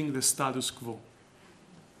perpetuating the status quo.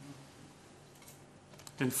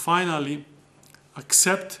 And finally,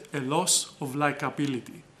 accept a loss of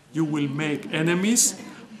likability. You will make enemies,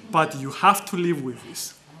 but you have to live with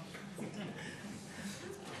this.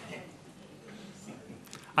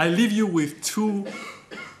 I leave you with 2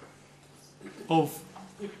 of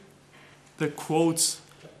the quotes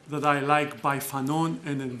that I like by Fanon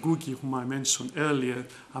and Ngugi, whom I mentioned earlier.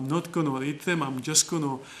 I'm not going to read them. I'm just going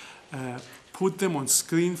to put them on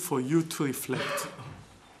screen for you to reflect.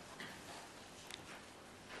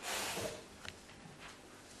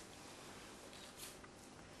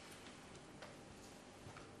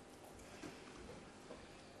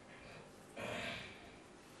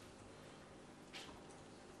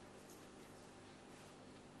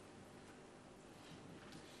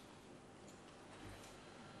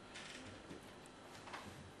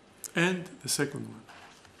 And the second one.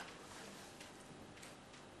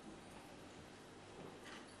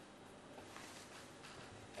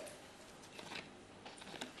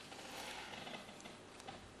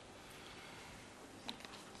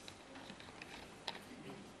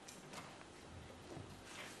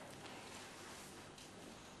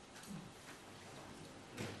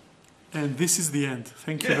 And this is the end.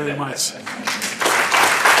 Thank you very much.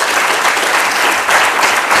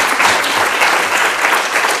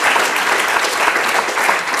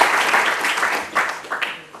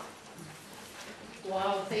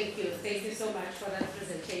 Thank you so much for that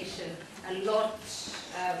presentation. A lot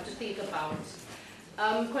to think about.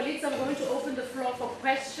 Colleagues, I'm going to open the floor for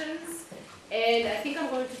questions. And I think I'm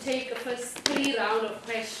going to take the first 3 rounds of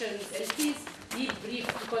questions. And please be brief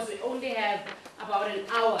because we only have about an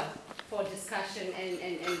hour for discussion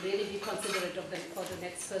and really be considerate of for the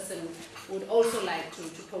next person who would also like to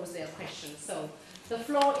pose their questions. So the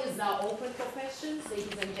floor is now open for questions,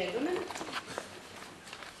 ladies and gentlemen.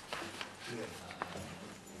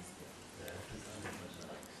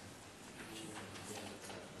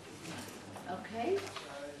 Okay,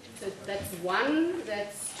 so that's one,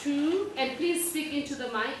 that's two, and please speak into the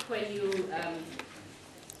mic when you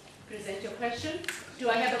present your question. Do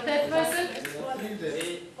I have a third person?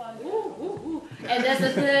 Ooh, ooh, ooh. And there's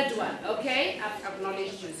the third one, okay? I've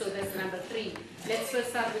acknowledged you, so that's number three. Let's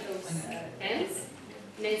first start with those hands.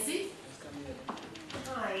 Nancy?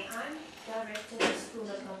 Hi, I'm director of the School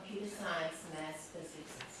of Computer Science, Maths,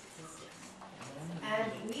 Physics, and Statistics.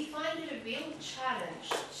 And we find it a real challenge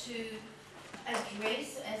to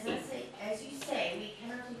address, as you say, we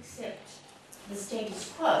cannot accept the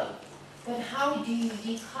status quo. But how do you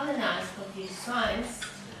decolonize computer science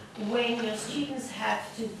when your students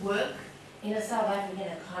have to work in a South African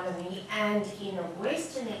economy and in a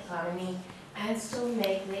Western economy and still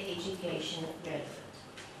make their education relevant?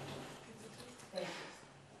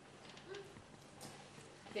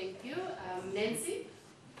 Thank you. Thank you. Nancy?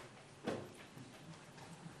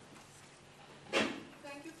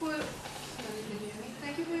 Thank you for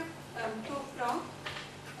your talk, Prof.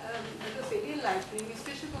 It was very enlightening,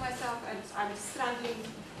 especially for myself. I'm struggling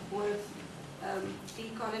with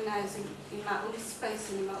decolonizing in my own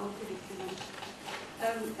space and in my own curriculum.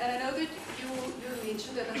 And I know that you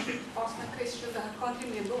mentioned that I should ask my question, but I can't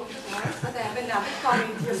remember what it was. But I have another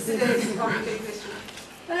comment. Yesterday's comment and question.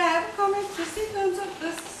 But I have a comment just in terms of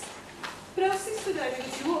this process today,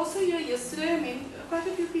 because you were also here yesterday. I mean, quite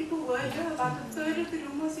a few people were here. About a third of the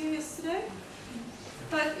room was here yesterday.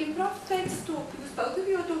 But in Prof Tate's talk, because both of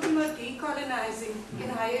you are talking about decolonizing in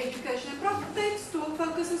higher education, and Prof Tate's talk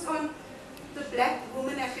focuses on the black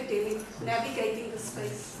woman academic navigating the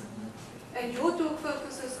space. And your talk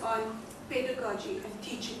focuses on pedagogy and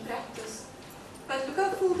teaching practice. But look how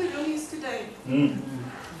full the room is today.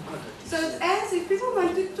 So it's as if people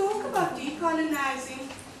want to talk about decolonizing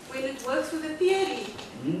when it works with a theory.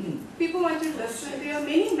 People want to listen. There are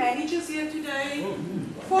many managers here today,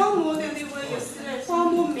 far more than there were yesterday,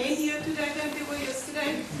 far more men here today than there were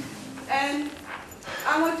yesterday. And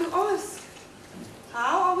I want to ask,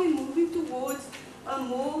 how are we moving towards a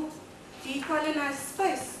more decolonized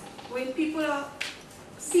space when people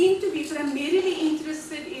seem to be primarily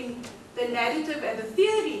interested in the narrative and the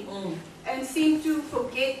theory and seem to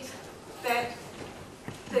forget that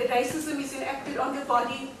the racism is enacted on the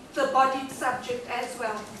bodied subject as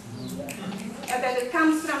well. And that it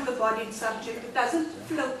comes from the bodied subject. It doesn't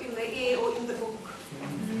float in the air or in the book.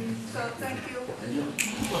 So thank you.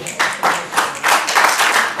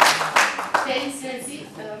 Thanks, Nancy.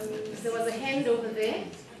 There was a hand over there.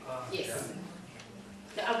 Yes.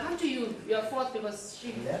 I'll come to you. You're fourth because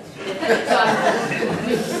she...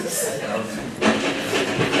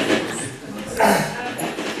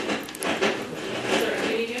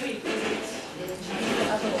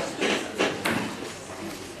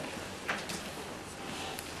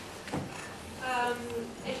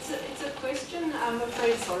 It's a question, I'm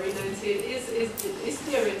afraid, sorry Nancy, it is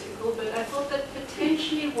theoretical, but I thought that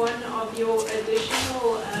potentially one of your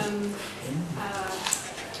additional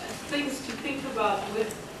things to think about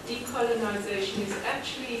with decolonization is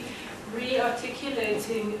actually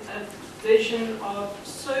re-articulating a vision of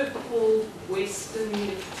so-called Western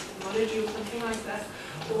technology or something like that,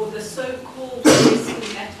 or the so-called Western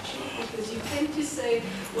attitude, because you tend to say,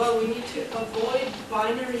 well, we need to avoid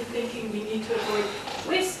binary thinking, we need to avoid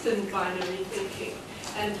Western binary thinking,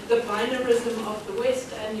 and the binarism of the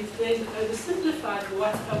West, and you've then oversimplified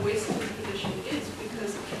what a Western tradition is,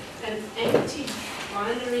 because an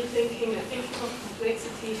anti-binary thinking, a thinking of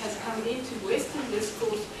complexity has come into Western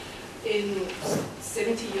discourse in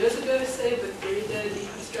 70 years ago, say, with Derrida,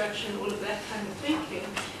 deconstruction, all of that kind of thinking.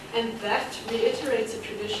 And that reiterates a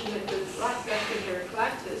tradition that goes right back to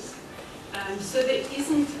Heraclitus. So there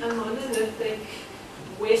isn't a monolithic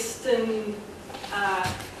Western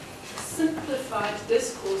simplified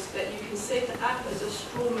discourse that you can set up as a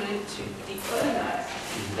straw man to decolonize.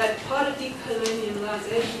 That part of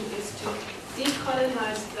decolonialization is to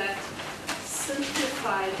decolonize that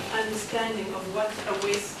simplified understanding of what a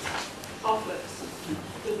West offers.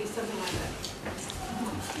 It would be something like that.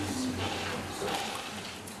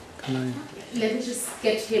 Let me just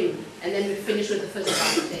get him, and then we finish with the first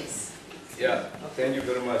round, please. Yeah, thank you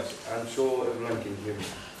very much. I'm sure everyone can hear me.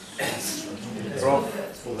 Prof,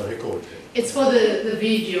 for the record. It's for the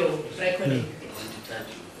video recording.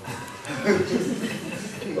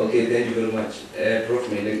 Okay, thank you very much. Prof,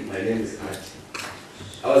 my name is Art.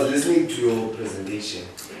 I was listening to your presentation,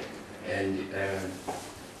 and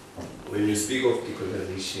when you speak of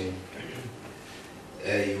decolonization,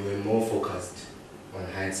 you were more focused on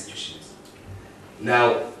higher institutions.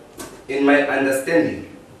 Now, in my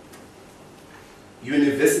understanding,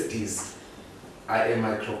 universities are a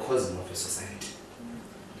microcosm of a society.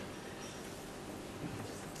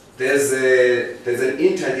 There's an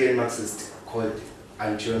Italian Marxist called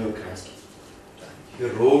Antonio Gramsci. He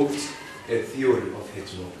wrote a theory of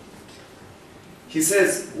hegemony. He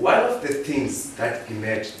says one of the things that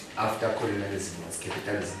emerged after colonialism was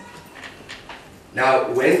capitalism.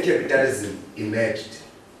 Now, when capitalism emerged,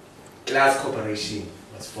 class cooperation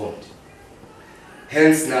was formed.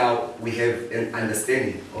 Hence now we have an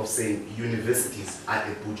understanding of saying universities are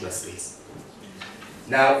a bourgeois space.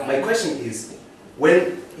 Now, my question is,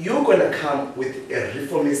 when you're going to come with a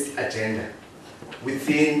reformist agenda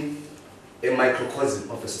within a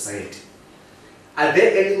microcosm of a society, are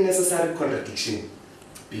there any necessary contradiction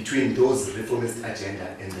between those reformist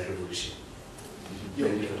agenda and the revolution?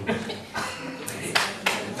 Thank you very much.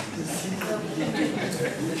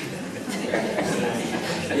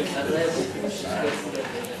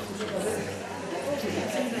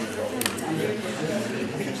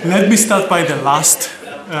 Let me start by the last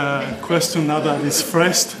question now that it's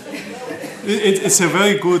fresh. It's a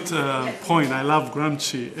very good point. I love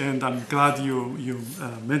Gramsci, and I'm glad you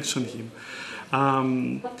mentioned him.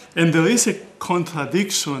 And there is a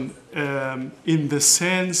contradiction in the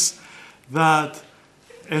sense that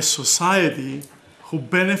a society who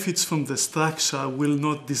benefits from the structure will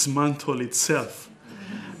not dismantle itself.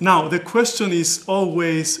 Now, the question is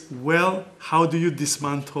always, well, how do you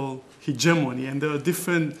dismantle hegemony? And there are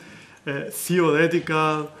different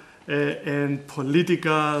theoretical and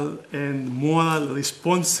political and moral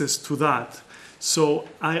responses to that. So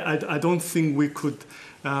I don't think we could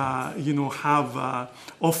offer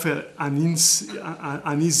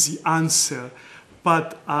an easy answer.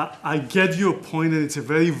 But I get your point, and it's a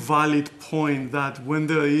very valid point that when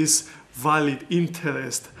there is valid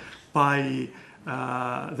interest by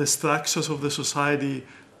the structures of the society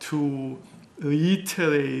to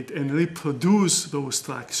reiterate and reproduce those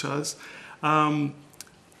structures,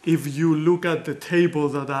 if you look at the table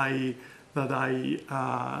that I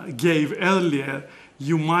gave earlier,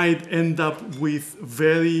 you might end up with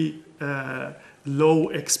very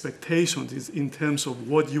low expectations in terms of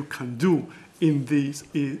what you can do in this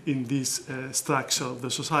structure of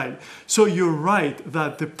the society. So you're right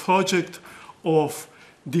that the project of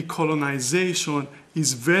decolonization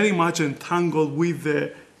is very much entangled with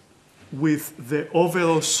the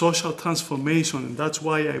overall social transformation, and that's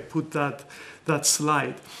why I put that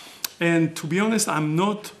slide. And to be honest, I'm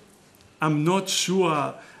not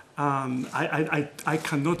sure. I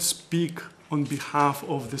cannot speak on behalf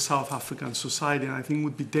of the South African society, and I think it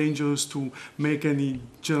would be dangerous to make any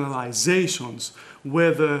generalizations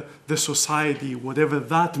whether the society, whatever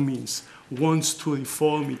that means, wants to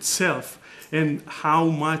reform itself, and how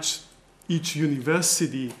much each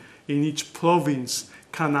university in each province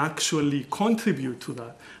can actually contribute to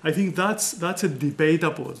that. I think that's a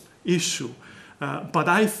debatable issue. But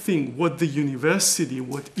I think what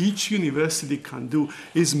each university can do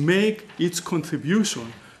is make its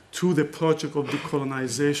contribution to the project of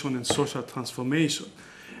decolonization and social transformation.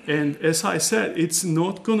 And as I said, it's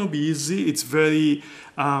not going to be easy. It's very,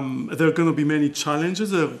 there are going to be many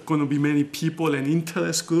challenges. There are going to be many people and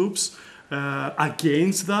interest groups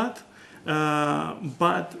against that.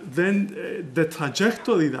 But then the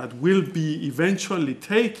trajectory that will be eventually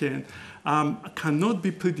taken cannot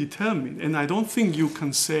be predetermined. And I don't think you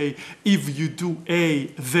can say, if you do A,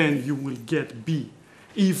 then you will get B.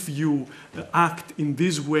 If you act in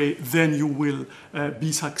this way, then you will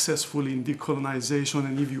be successful in decolonization,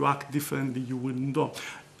 and if you act differently, you will not.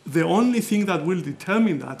 The only thing that will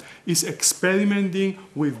determine that is experimenting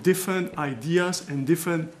with different ideas and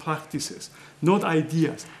different practices. Not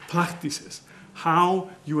ideas, practices. How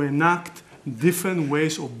you enact different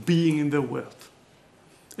ways of being in the world.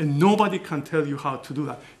 And nobody can tell you how to do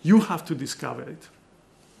that. You have to discover it.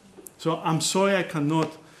 So I'm sorry I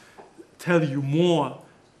cannot tell you more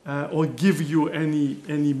or give you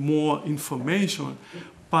any more information,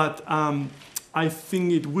 but I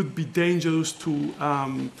think it would be dangerous to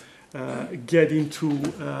get into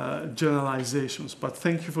generalizations. But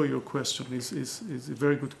thank you for your question. It's a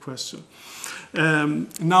very good question.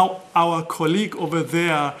 Now, our colleague over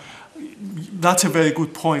there, that's a very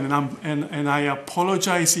good point, and I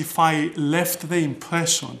apologize if I left the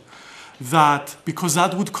impression that, because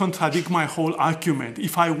that would contradict my whole argument.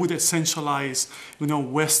 If I would essentialize,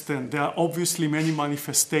 Western, there are obviously many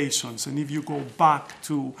manifestations, and if you go back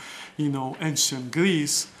to, ancient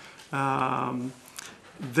Greece,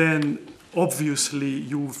 then obviously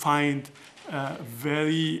you will find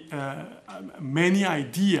very many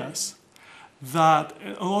ideas that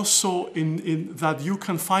also that you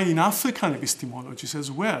can find in African epistemologies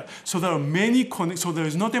as well. So there are many so there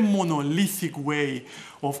is not a monolithic way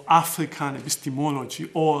of African epistemology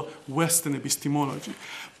or Western epistemology,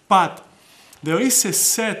 but there is a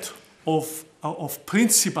set of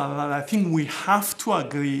principles that I think we have to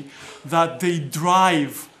agree that they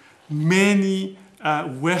drive many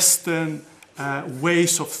Western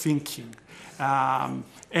ways of thinking,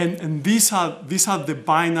 and these are the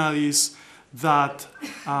binaries that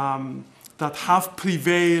have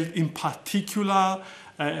prevailed in particular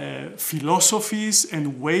philosophies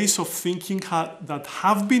and ways of thinking that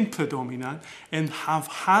have been predominant and have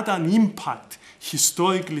had an impact,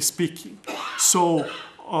 historically speaking. So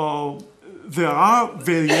there are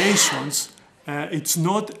variations. It's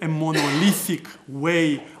not a monolithic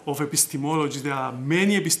way of epistemology. There are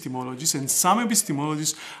many epistemologies, and some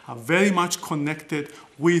epistemologies are very much connected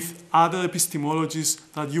with other epistemologies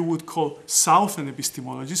that you would call Southern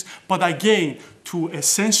epistemologies. But again, to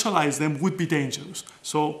essentialize them would be dangerous.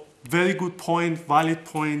 So very good point, valid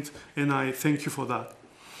point, and I thank you for that.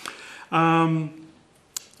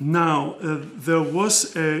 Now, there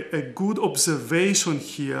was a good observation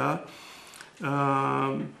here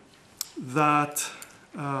that,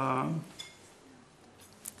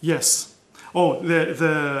 yes. Oh,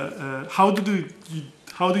 how do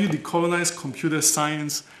you decolonize computer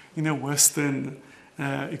science in a Western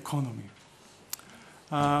economy?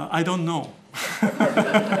 I don't know.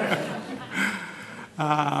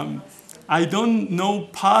 I don't know,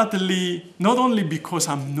 partly, not only because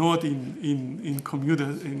I'm not in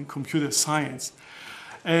computer science,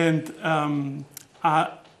 and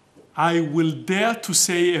I will dare to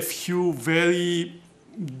say a few very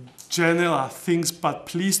general things, but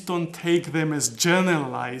please don't take them as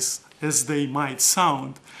generalized as they might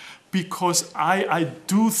sound, because I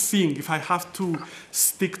do think if I have to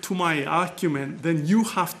stick to my argument, then you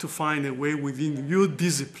have to find a way within your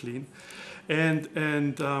discipline.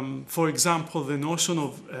 And for example, the notion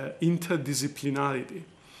of interdisciplinarity.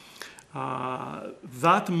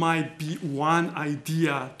 That might be one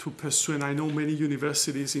idea to pursue, and I know many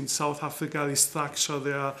universities in South Africa restructure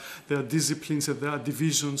their disciplines and their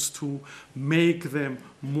divisions to make them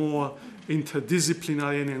more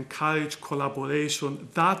interdisciplinary and encourage collaboration.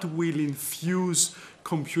 That will infuse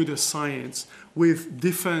computer science with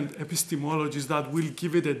different epistemologies that will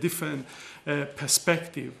give it a different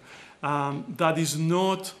perspective. That is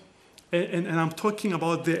not, and I'm talking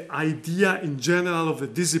about the idea in general of the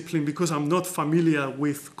discipline because I'm not familiar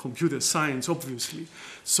with computer science, obviously.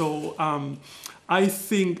 So I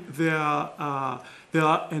think there are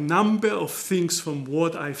a number of things from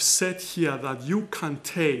what I've said here that you can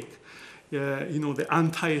take. The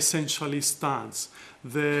anti-essentialist stance,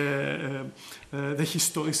 the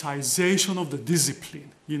historicization of the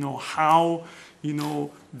discipline, how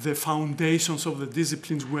the foundations of the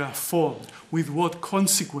disciplines were formed, with what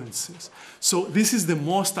consequences. So this is the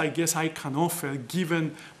most, I guess, I can offer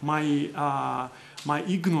given my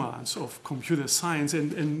ignorance of computer science,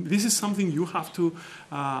 and this is something you have to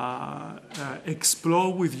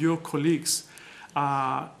explore with your colleagues.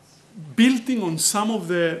 Building on some of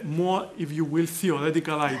the more, if you will,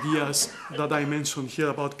 theoretical ideas that I mentioned here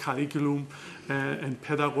about curriculum and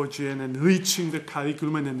pedagogy and enriching the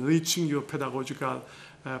curriculum and enriching your pedagogical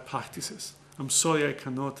practices. I'm sorry I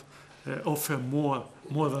cannot offer more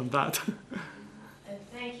than that. And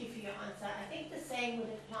thank you for your answer. I think the same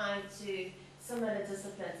would apply to similar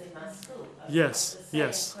disciplines in my school. Yes,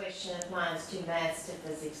 the same question applies to maths, to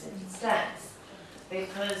physics, and to stats,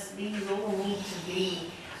 because these all need to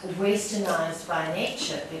be westernized by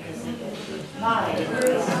nature because they're going to apply.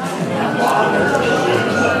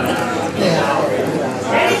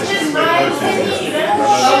 That is just my opinion. You don't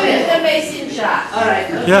shoot the messenger. All right.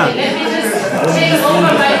 Okay. Yeah. Let me just take over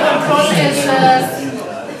my control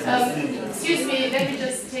excuse me, let me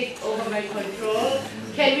just take over my control.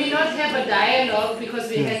 Can we not have a dialogue because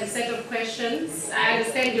we had a set of questions? I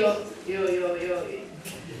understand your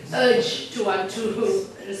urge to want to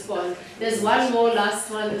respond. There's one more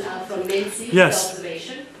last one from Nancy. Yes,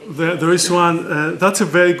 observation. there is one. That's a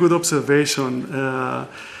very good observation,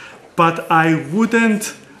 but I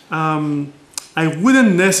wouldn't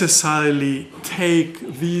necessarily take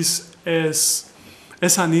this as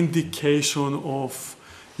an indication of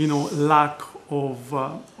lack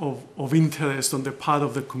of interest on the part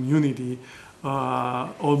of the community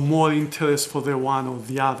or more interest for the one or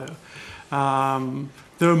the other.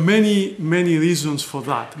 There are many reasons for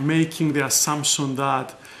that, making the assumption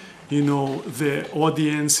that the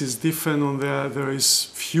audience is different or there is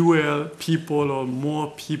fewer people or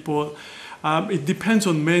more people. It depends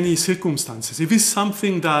on many circumstances. If it's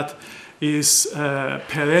something that is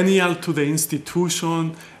perennial to the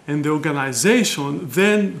institution and the organization,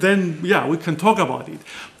 then yeah, we can talk about it.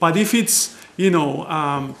 But if it's,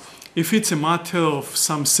 if it's a matter of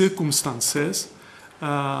some circumstances,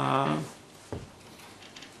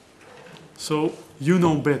 so you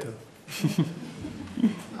know better.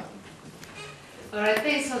 All right,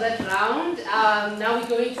 thanks for that round. Now we're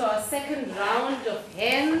going to our second round of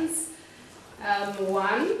hands.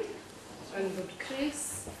 One good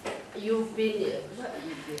Chris. You've been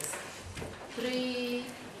 3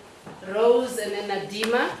 Rose and then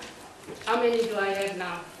Nadima. How many do I have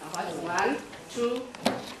now? 1, 2,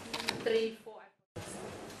 3, 4.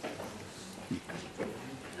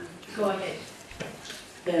 Go ahead.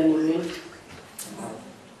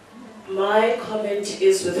 My comment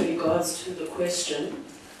is with regards to the question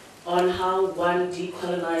on how one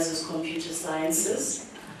decolonizes computer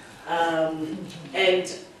sciences. And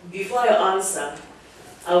before I answer,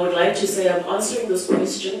 I would like to say I'm answering this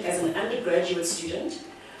question as an undergraduate student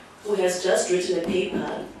who has just written a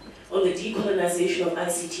paper on the decolonization of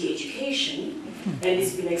ICT education, and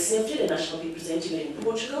it's been accepted, and I shall be presenting it in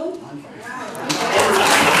Portugal.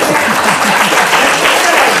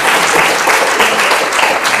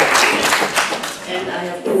 And I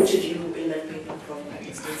have quoted you in that paper from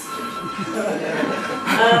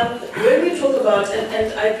when we talk about,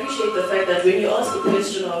 and I appreciate the fact that when you ask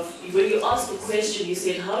the question you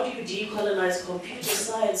said, how do you decolonize computer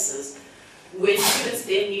sciences when students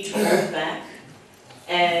then need to go back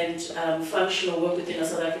and function or work within a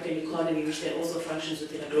South African economy, which then also functions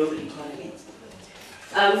within a global economy.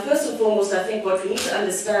 First and foremost, I think what we need to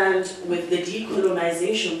understand with the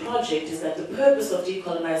decolonization project is that the purpose of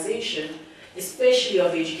decolonization, especially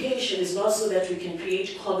of education, is not so that we can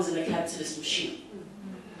create cogs in a capitalist machine.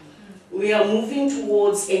 We are moving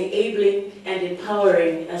towards enabling and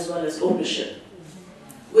empowering as well as ownership.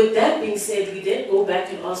 With that being said, we then go back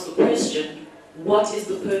and ask the question, what is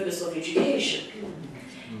the purpose of education?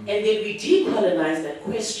 And then we decolonize that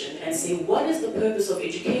question and say, what is the purpose of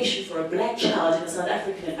education for a black child in a South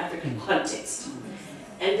African and African context?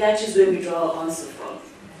 And that is where we draw our answer from.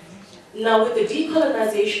 Now, with the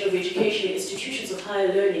decolonization of education in institutions of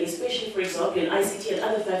higher learning, especially, for example, in ICT and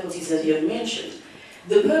other faculties that you have mentioned,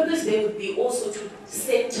 the purpose there would be also to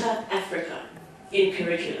center Africa in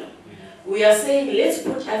curriculum. We are saying, let's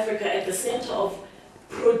put Africa at the center of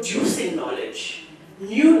producing knowledge,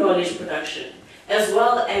 new knowledge production, as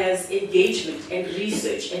well as engagement and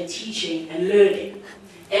research and teaching and learning.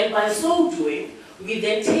 And by so doing, we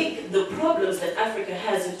then take the problems that Africa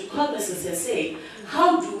has into cognizance and say,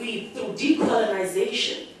 how do we, through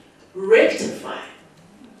decolonization, rectify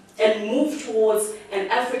and move towards an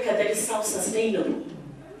Africa that is self-sustainable?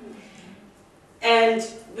 And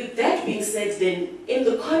with that being said then, in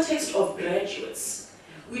the context of graduates,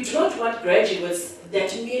 we do not want graduates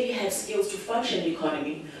that merely have skills to function in the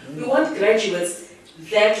economy. We want graduates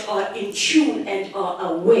that are in tune and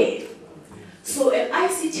are aware. So an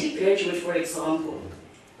ICT graduate, for example,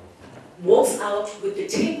 walks out with the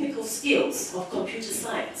technical skills of computer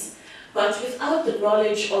science, but without the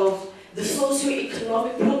knowledge of the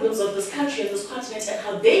socio-economic problems of this country and this continent and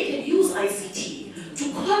how they can use ICT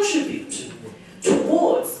to contribute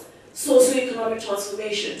towards socio-economic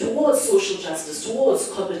transformation, towards social justice, towards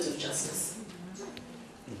cognitive justice.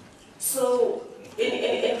 So,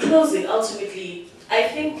 in closing, ultimately, I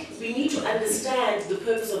think we need to understand the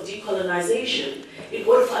purpose of decolonization in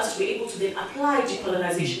order for us to be able to then apply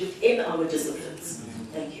decolonization within our disciplines.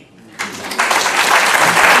 Thank you.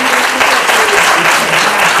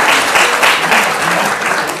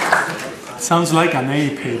 Sounds like an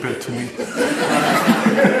A paper to me.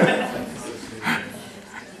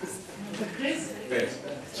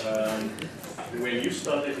 When you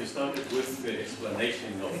started with the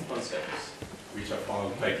explanation of concepts, which I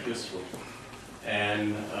found quite useful.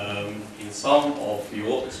 And in some of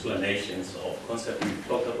your explanations of concepts, you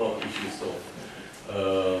talked about issues of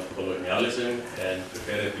colonialism and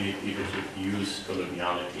preferably people should use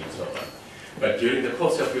coloniality and so on. But during the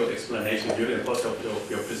course of your explanation, during the course of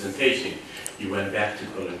your presentation, you went back to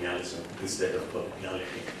colonialism instead of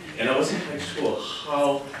coloniality. And I wasn't quite sure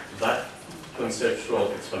how that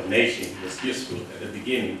conceptual explanation was useful at the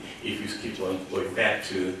beginning if you keep on going back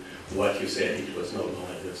to what you said it was no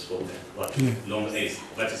longer useful and what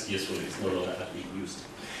is useful is no longer being used.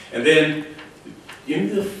 And then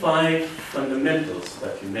in the 5 fundamentals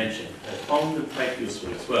that you mentioned, I found them quite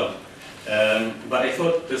useful as well. But I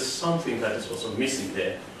thought there's something that is also missing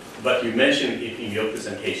there. But you mentioned it in your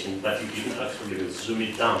presentation, but you didn't actually zoom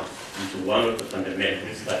it down into one of the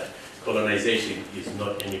fundamentals that colonization is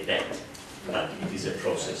not an event, but it is a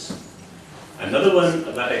process. Another one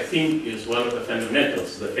that I think is one of the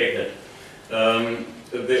fundamentals, the fact that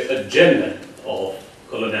the agenda of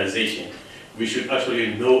colonization, we should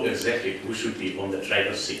actually know exactly who should be on the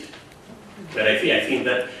driver's seat. But I think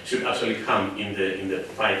that should actually come in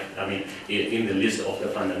the list of the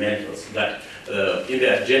fundamentals. That in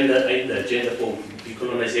the agenda for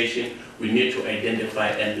decolonization, we need to identify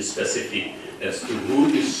and be specific as to who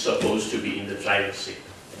is supposed to be in the driver's seat.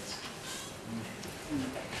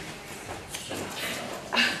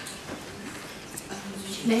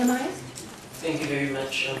 Nehemiah? Thank you very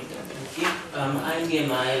much. I'm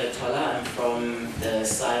Nehemiah Latola. I'm from the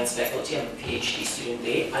science faculty. I'm a PhD student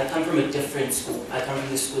there. I come from a different school. I come from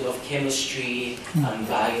the School of Chemistry,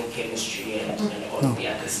 Biochemistry, and all of the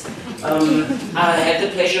others. I had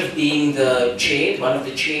the pleasure of being the chair, one of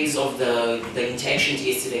the chairs of the interactions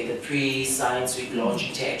yesterday, the pre-Science Week launch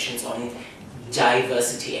interactions on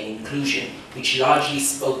diversity and inclusion, which largely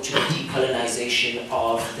spoke to the decolonization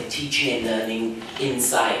of the teaching and learning in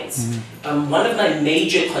science. One of my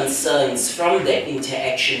major concerns from that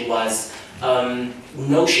interaction was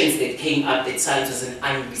notions that came up that science was an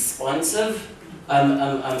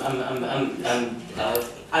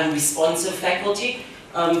unresponsive faculty.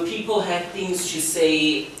 People had things to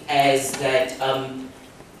say as that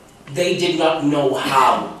they did not know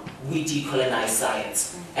how we decolonize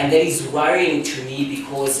science. And that is worrying to me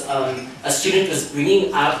because a student was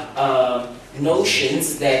bringing up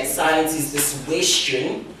notions that science is this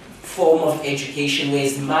Western form of education,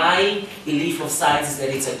 whereas my belief of science is that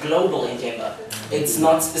it's a global endeavor. It's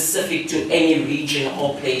not specific to any region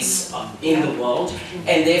or place in the world.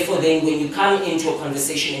 And therefore then when you come into a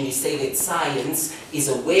conversation and you say that science is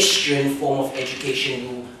a Western form of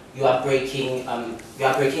education, you are breaking a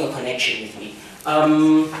connection with me.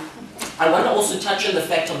 I want to also touch on the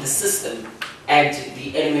fact of the system at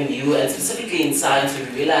the NMMU, and specifically in science, we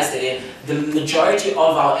realize that the majority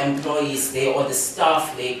of our employees there, or the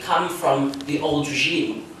staff there, come from the old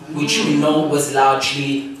regime, which we know was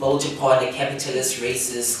largely built upon a capitalist,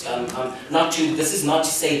 racist, this is not to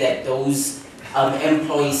say that those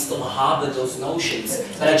employees still harbor those notions,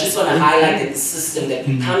 but I just want to highlight that the system that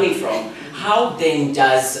we're coming from, how then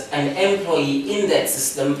does an employee in that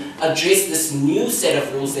system address this new set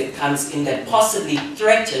of rules that comes in that possibly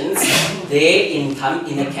threatens their income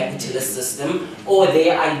in a capitalist system or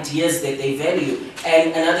their ideas that they value?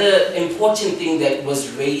 And another important thing that was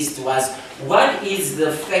raised was, what is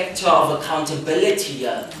the factor of accountability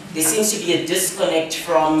here? There seems to be a disconnect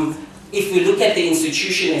from, if we look at the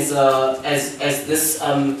institution as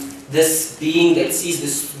this being that sees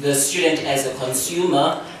the student as a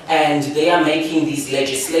consumer, and they are making these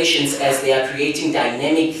legislations as they are creating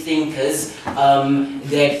dynamic thinkers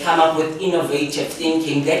that come up with innovative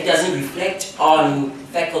thinking, that doesn't reflect on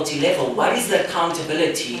faculty level. What is the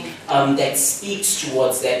accountability that speaks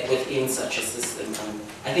towards that within such a system?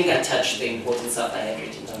 I think I touched the important stuff I had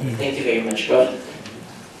written down. Thank you very much.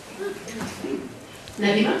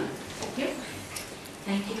 Nadima?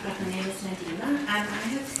 Thank you, Prof. My name is Nadima. I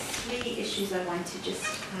have 3 issues I want to just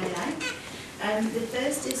highlight. The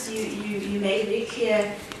first is you made a very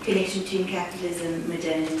clear connection between capitalism,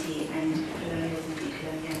 modernity, and colonialism,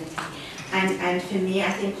 decoloniality. And for me,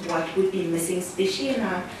 I think what would be missing, especially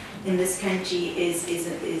in this country, is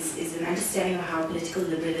an understanding of how political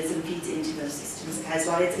liberalism feeds into those systems as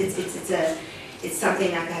well. It's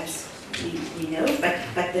something that perhaps we know,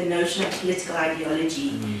 but the notion of political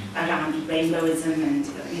ideology around rainbowism and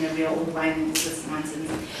we are all one and all this nonsense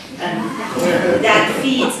that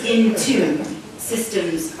feeds into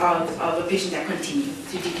systems of oppression that continue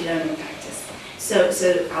through decolonial practice. So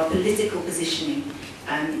our political positioning,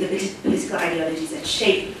 the political ideologies that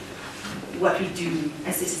shape what we do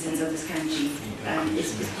as citizens of this country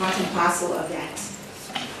is part and parcel of that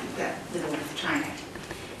little triad.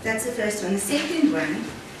 That's the first one. The second one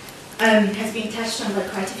has been touched on by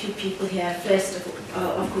quite a few people here. First,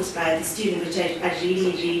 of course, by the student, which I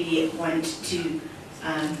really, really want to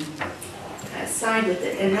side with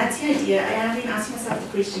it. And that's the idea. I've been asking myself the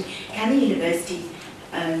question, can the university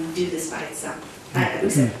do this by itself?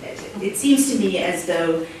 It seems to me as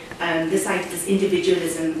though this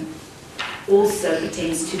individualism also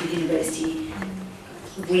pertains to the university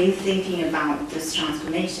when thinking about this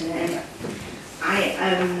transformation.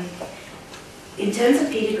 And in terms of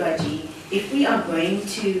pedagogy, if we are going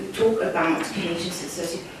to talk about connections to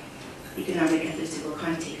socio-economic and political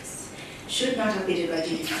contexts, should not our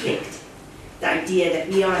pedagogy reflect the idea that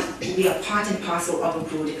we are part and parcel of a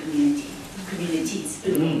broader communities,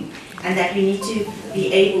 and that we need to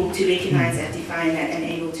be able to recognize that, define that, and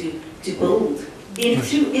able to build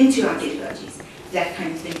into our pedagogies that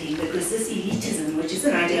kind of thinking, because this elitism, which is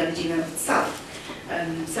an ideology in and of itself,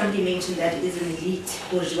 somebody mentioned that it is an elite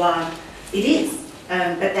bourgeois. It is,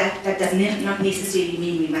 but that does not necessarily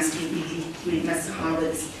mean we must be elite. We must harbor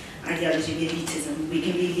this ideology of elitism. We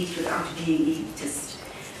can be elite without being elitist.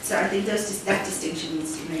 So I think that distinction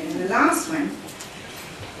needs to be made. And the last one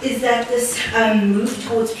is that this move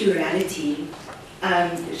towards plurality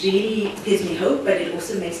really gives me hope, but it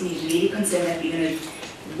also makes me really concerned that we're going to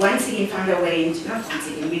once again find our way into, not once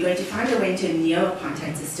again, we're going to find our way into a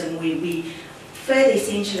neo-apartheid system where we further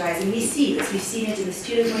essentialize, and we see this, we've seen it in the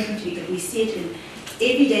student movement, we see it in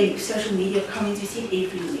everyday social media comments, we see it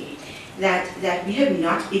everywhere, that we have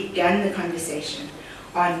not begun the conversation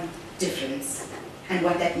on difference and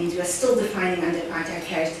what that means. We are still defining under apartheid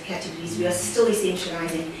categories, we are still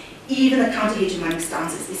essentializing, even the counter-hegemonic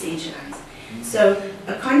stance is essentialized. So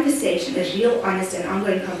a conversation, a real, honest and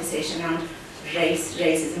ongoing conversation around race,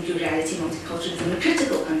 racism, plurality, multiculturalism, a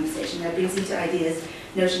critical conversation that brings into ideas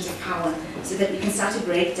notions of power, so that we can start to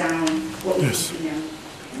break down what we think we know.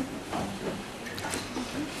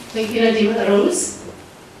 Thank you, Nadima. Rose?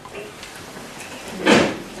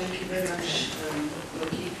 Thank you very much,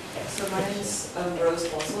 Loki. So my name is Rose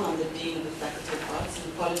Boswell. I'm the Dean of the Faculty of Arts,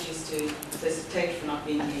 and apologies to Professor Tate for not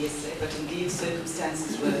being here yesterday, but indeed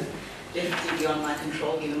circumstances were definitely beyond my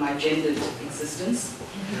control given my gendered existence.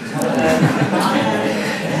 I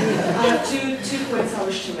have two points I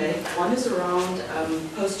wish to make. One is around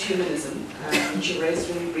post-humanism, which you raised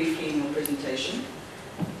very briefly in your presentation.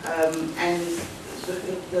 And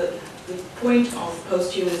the point of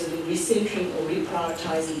post-humanism is recentering or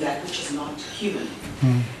reprioritizing that which is not human.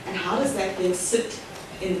 And how does that then sit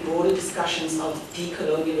in broader discussions of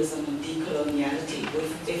decolonialism and decoloniality,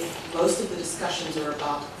 if most of the discussions are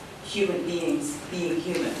about human beings being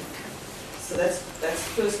human? So that's the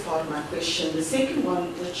first part of my question. The second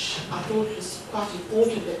one, which I thought was quite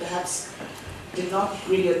important but perhaps did not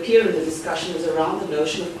really appear in the discussion, was around the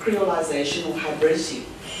notion of creolization or hybridity,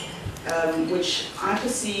 which I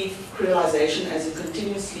perceive creolization as a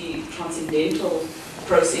continuously transcendental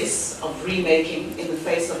process of remaking in the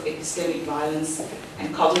face of epistemic violence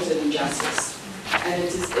and cognitive injustice. And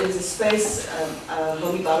it is a space,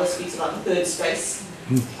 Homi Bhabha speaks about the third space,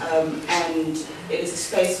 and it is a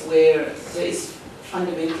space where there is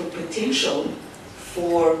fundamental potential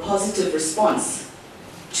for positive response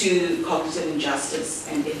to cognitive injustice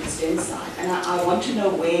and epistemicide. And I want to know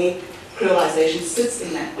where creolization sits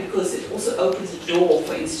in that, because it also opens a door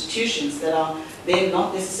for institutions that are then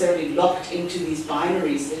not necessarily locked into these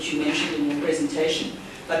binaries that you mentioned in your presentation,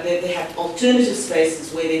 but they have alternative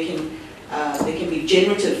spaces where they can be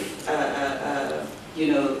generative,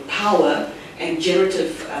 power and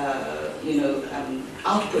generative,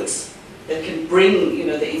 outputs that can bring,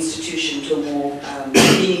 the institution to a more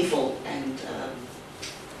meaningful and,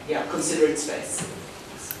 considerate space.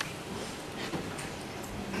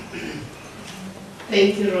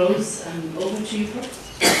 Thank you, Rose. Over to you, Prof.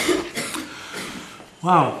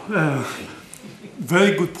 Wow,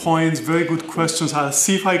 very good points, very good questions. I'll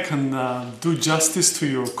see if I can do justice to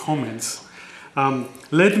your comments.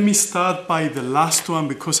 Let me start by the last one,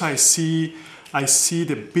 because I see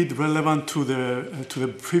the bit relevant to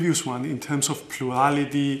the previous one in terms of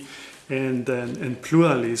plurality and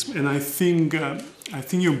pluralism. And I think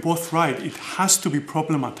you're both right. It has to be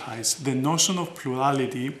problematized. The notion of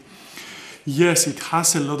plurality, yes, it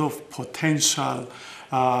has a lot of potential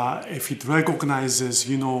if it recognizes,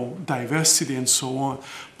 diversity and so on.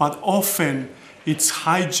 But often it's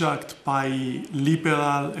hijacked by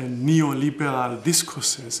liberal and neoliberal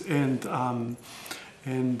discourses, and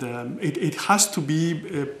it has to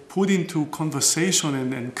be put into conversation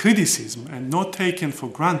and criticism and not taken for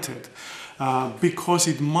granted, because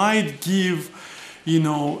it might give,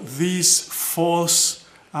 this false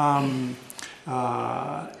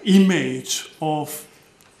image of,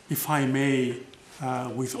 if I may,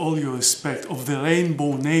 with all your respect, of the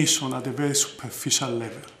rainbow nation at a very superficial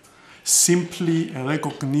level. Simply a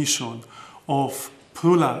recognition of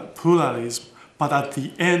pluralism, but at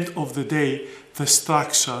the end of the day, the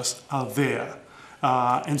structures are there.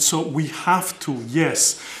 And so we have to,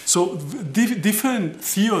 yes. So different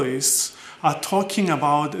theorists are talking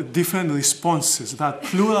about different responses, that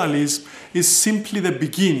pluralism is simply the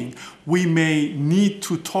beginning. We may need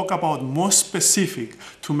to talk about more specific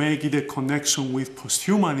to make it a connection with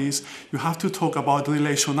posthumanism. You have to talk about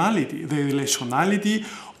relationality, the relationality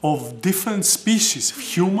of different species,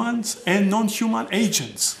 humans and non-human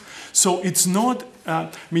agents. So it's not,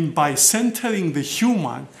 by centering the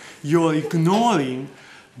human, you're ignoring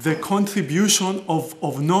the contribution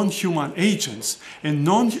of non-human agents. And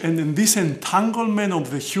in this entanglement of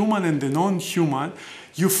the human and the non-human,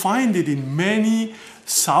 you find it in many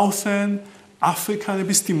Southern African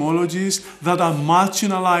epistemologies that are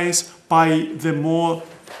marginalized by the more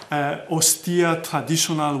austere,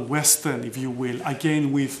 traditional Western, if you will,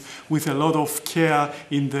 again with a lot of care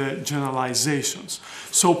in the generalizations.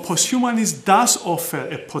 So posthumanism does offer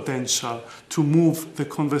a potential to move the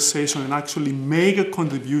conversation and actually make a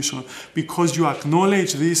contribution because you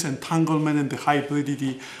acknowledge this entanglement and the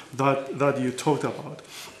hybridity that you talked about.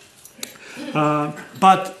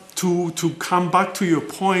 But to come back to your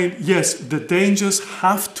point, yes, the dangers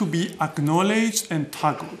have to be acknowledged and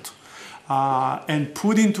tackled. And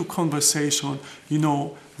put into conversation, you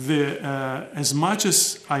know, as much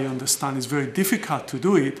as I understand it's very difficult to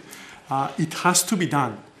do it, it has to be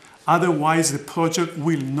done. Otherwise, the project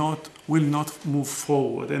will not move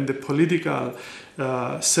forward. And the political,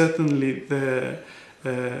 certainly the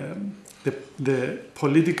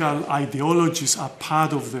political ideologies are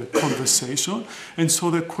part of the conversation. And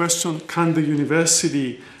so the question, can the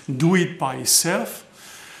university do it by itself?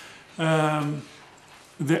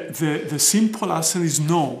 The simple answer is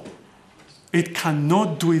no. It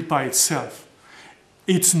cannot do it by itself.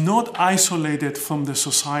 It's not isolated from the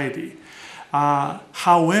society.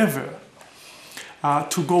 However,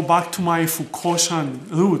 to go back to my Foucaultian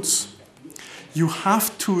roots, you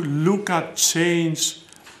have to look at change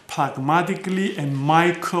pragmatically and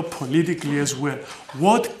micro-politically as well.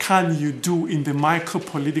 What can you do in the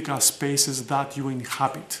micro-political spaces that you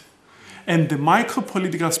inhabit? And the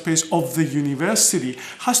micro-political space of the university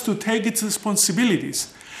has to take its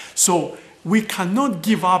responsibilities. So we cannot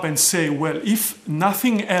give up and say, well, if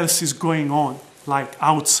nothing else is going on, like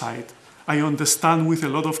outside, I understand with a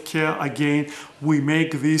lot of care, again, we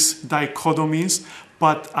make these dichotomies,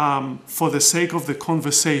 but for the sake of the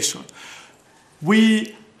conversation,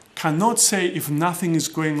 we cannot say if nothing is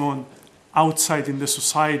going on outside in the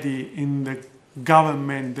society, in the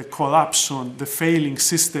government, the corruption, the failing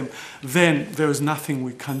system, then there is nothing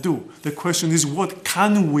we can do. The question is, what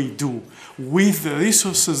can we do with the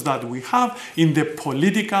resources that we have in the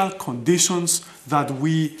political conditions that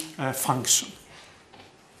we function?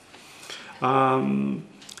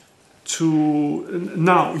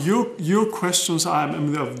 Now, your questions are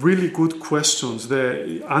really good questions.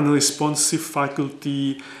 The unresponsive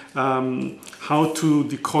faculty, how to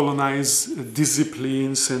decolonize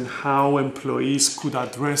disciplines, and how employees could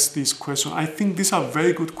address these questions. I think these are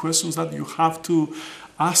very good questions that you have to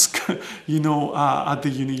ask, you know, at the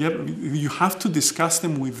you have to discuss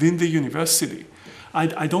them within the university.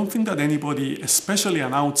 I don't think that anybody, especially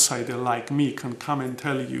an outsider like me, can come and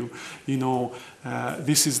tell you, you know,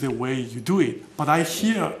 this is the way you do it. But I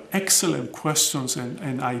hear excellent questions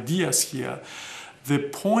and ideas here. The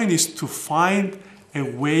point is to find a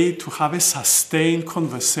way to have a sustained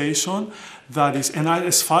conversation that is, and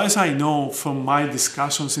as far as I know from my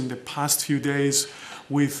discussions in the past few days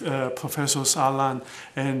with Professors Alan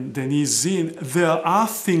and Denise Zinn, there are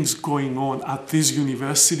things going on at this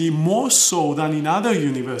university, more so than in other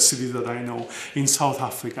universities that I know in South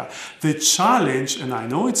Africa. The challenge, and I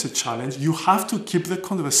know it's a challenge, you have to keep the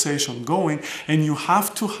conversation going, and you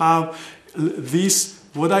have to have this,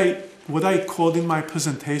 what I called in my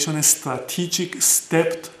presentation, a strategic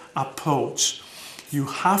stepped approach. You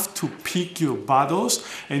have to pick your battles,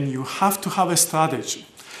 and you have to have a strategy.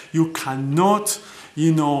 You cannot,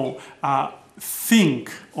 you know,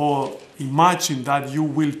 think or imagine that you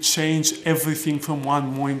will change everything from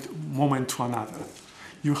one moment to another.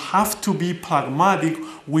 You have to be pragmatic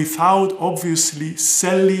without obviously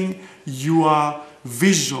selling your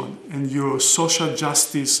vision and your social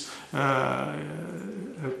justice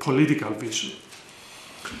political vision.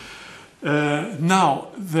 Now,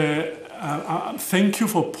 thank you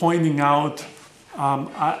for pointing out.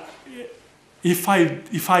 If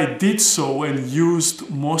I did so and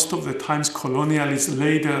used most of the times colonialism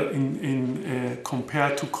later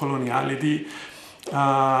compared to coloniality,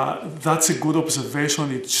 that's a good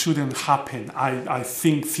observation. It shouldn't happen. I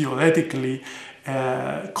think theoretically,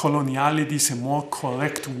 coloniality is a more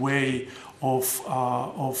correct way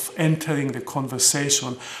of entering the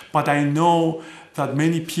conversation. But I know that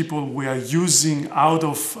many people were using out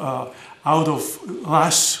of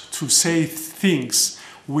rush to say things.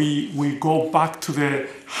 We go back to the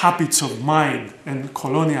habits of mind and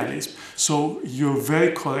colonialism. So you're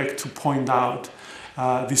very correct to point out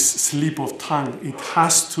this slip of tongue. It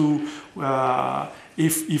has to,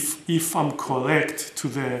 if I'm correct to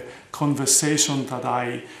the conversation that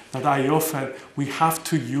I offer, we have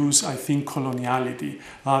to use, I think, coloniality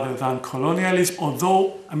rather than colonialism.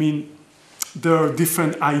 Although, I mean, there are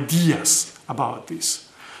different ideas about this.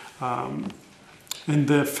 And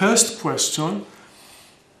the first question,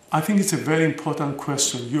 I think it's a very important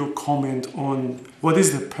question, your comment on what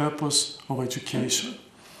is the purpose of education.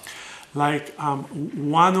 Like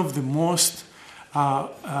one of the most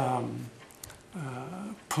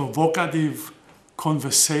provocative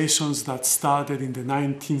conversations that started in the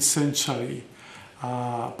 19th century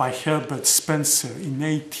by Herbert Spencer in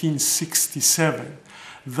 1867,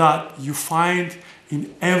 that you find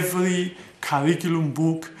in every curriculum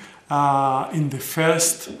book in the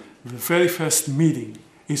very first meeting,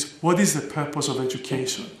 is what is the purpose of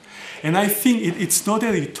education? And I think it's not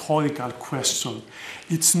a rhetorical question.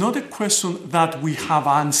 It's not a question that we have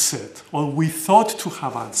answered or we thought to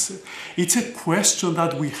have answered. It's a question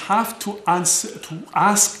that we have to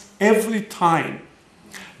ask every time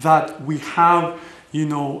that we have, you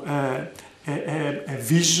know, a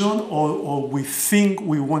vision or we think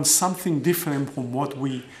we want something different from what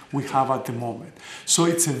we have at the moment. So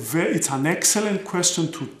it's an excellent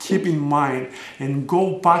question to keep in mind and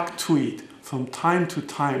go back to it from time to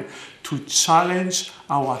time to challenge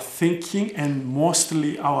our thinking and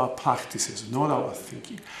mostly our practices, not our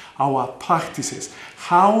thinking, our practices.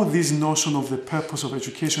 How this notion of the purpose of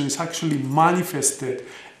education is actually manifested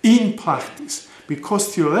in practice.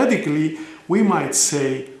 Because theoretically, we might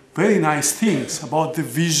say very nice things about the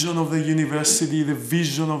vision of the university, the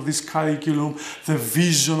vision of this curriculum, the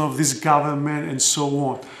vision of this government, and so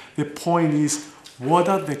on. The point is, what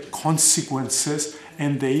are the consequences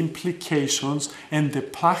and the implications and the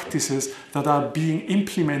practices that are being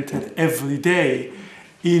implemented every day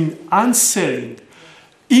in answering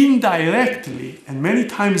indirectly and many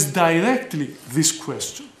times directly this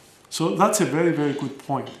question? So that's a very, very good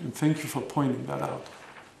point, and thank you for pointing that out.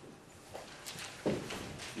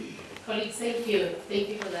 Colleagues, thank you. Thank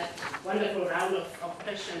you for that wonderful round of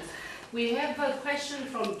questions. We have a question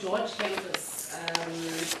from George Campus.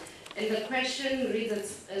 And the question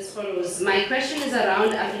reads as follows. My question is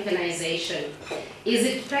around Africanization. Is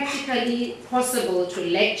it practically possible to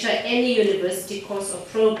lecture any university course or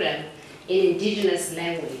program in indigenous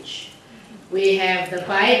language? We have the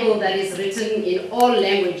Bible that is written in all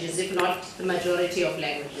languages, if not the majority of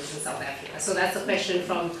languages in South Africa. So that's a question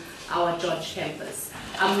from our George Campus.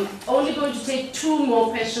 I'm only going to take 2 more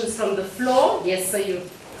questions from the floor. Yes, sir, you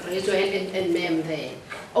raised your hand and ma'am there.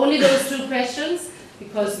 Only those 2 questions,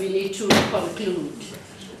 because we need to conclude.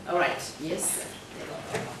 All right, yes, sir.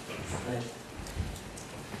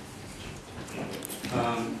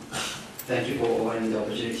 Thank you for offering the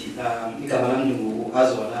opportunity. I'm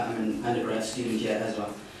an undergrad student here as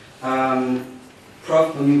well.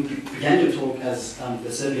 Prof, when you began your talk, as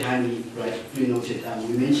the sir behind me rightfully noted,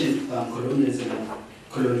 we mentioned colonialism and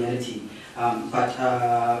coloniality. But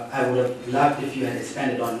I would have loved if you had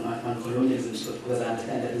expanded on colonialism, because I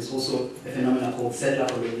understand that there's also a phenomenon called settler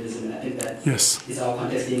colonialism, and I think that is our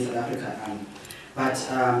context here in South Africa. But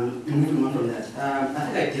moving on from that,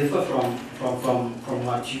 I think I differ from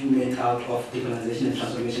what you make out of decolonization and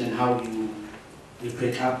transformation and how you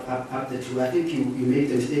break up the two. I think you make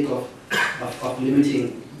the mistake of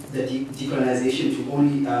limiting the decolonization to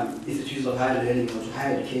only institutions of higher learning or to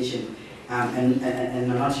higher education. And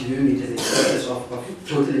not viewing it as a process of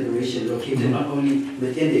total liberation located not only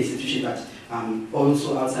within the institution but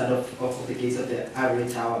also outside of the gates of the Ivory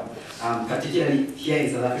Tower, particularly here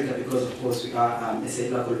in South Africa, because of course we are a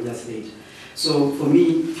settler colonial state. So for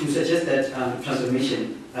me to suggest that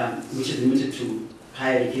transformation, which is limited to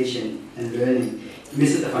higher education and learning,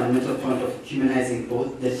 misses the fundamental point of humanizing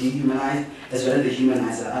both the dehumanized as well as the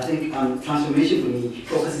humanizer. I think transformation for me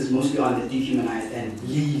focuses mostly on the dehumanized and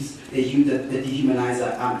leaves the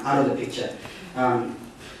dehumanizer out of the picture. I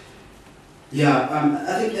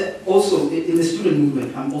think that also in the student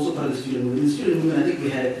movement, I'm also part of the student movement. In the student movement, I think we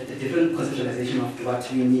had a different conceptualization of what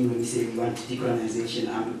we mean when we say we want decolonization.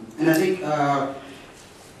 And I think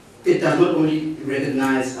it does not only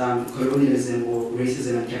recognize colonialism or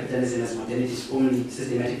racism and capitalism as modernity's only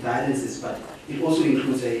systematic violences, but it also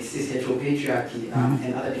includes a cis-heteropatriarchy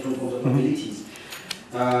and other different forms of abilities.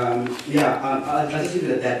 I'll just leave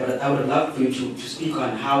it at that, but I would love for you to speak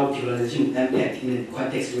on how decolonization would impact in a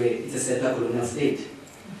context where it's a settler colonial state,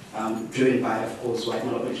 driven by, of course, white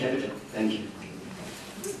monopoly capital. Thank you.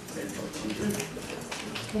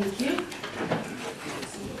 Thank you.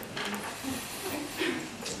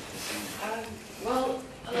 Well,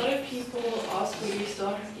 a lot of people ask where we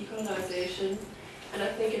start with decolonization, and I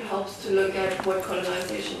think it helps to look at what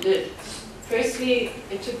colonization did. Firstly,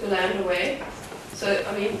 it took the land away. So,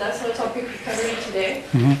 I mean, that's not a topic we're covering today.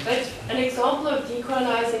 But an example of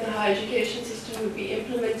decolonizing the higher education system would be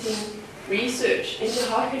implementing research into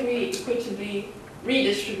how can we equitably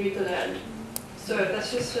redistribute the land. So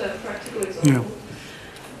that's just a practical example.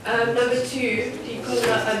 Yeah. Number two,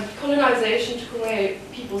 colonization took away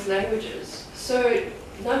people's languages. So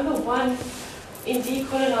number one in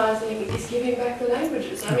decolonizing is giving back the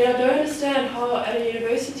languages. I mean, I don't understand how at a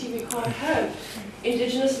university we can't have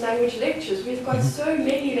indigenous language lectures. We've got so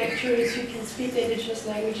many lecturers who can speak the indigenous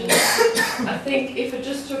languages. I think if it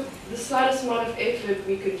just took the slightest amount of effort,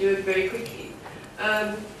 we could do it very quickly.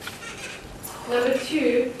 Number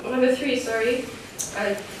three,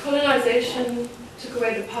 colonization took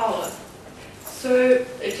away the power. So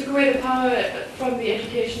it took away the power from the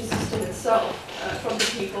education system itself, from the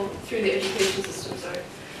people through the education system,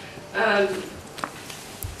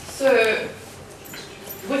 so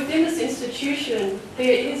within this institution,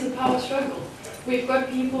 there is a power struggle. We've got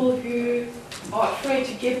people who are afraid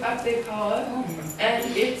to give up their power, and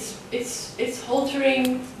it's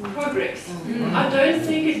haltering progress. I don't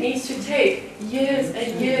think it needs to take years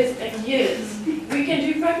and years and years. We can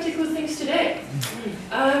do practical things today.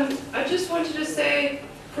 I just wanted to say,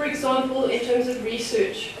 for example, in terms of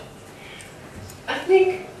research, I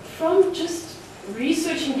think from just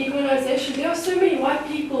researching decolonization, there are so many white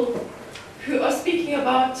people who are speaking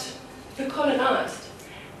about the colonized,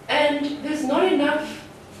 and there's not enough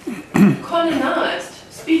colonized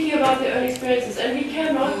speaking about their own experiences, and we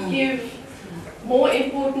cannot give more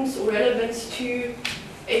importance or relevance to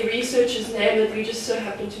a researcher's name that we just so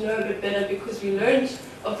happen to know a bit better because we learned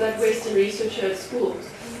of that Western researcher at school.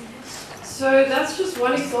 So that's just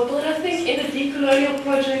one example, and I think in the decolonial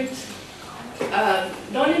project,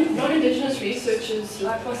 non-Indigenous researchers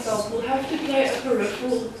like myself will have to play a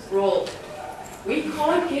peripheral role. We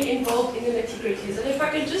can't get involved in the nitty-gritties. And if I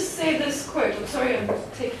can just say this quote, I'm sorry I'm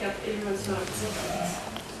taking up everyone's time.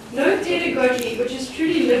 No pedagogy which is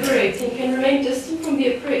truly liberating can remain distant from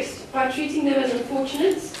the oppressed by treating them as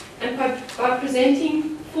unfortunates and by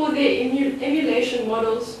presenting for their emulation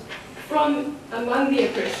models from among the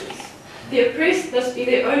oppressors. The oppressed must be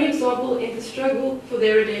their own example in the struggle for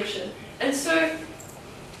their redemption. And so,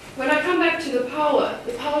 when I come back to the power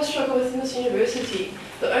struggle within this university,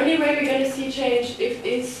 the only way we're going to see change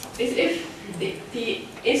is if the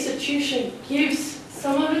institution gives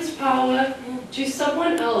some of its power to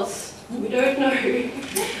someone else. We don't know who.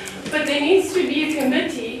 But there needs to be a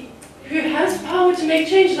committee who has power to make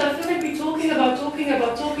changes. I feel like we're talking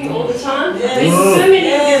all the time. There's so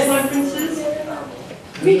many of these conferences.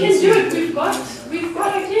 We can do it. We've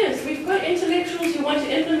got ideas. We've got intellectuals who want to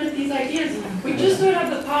implement these ideas. We just don't have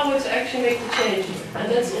the power to actually make the change.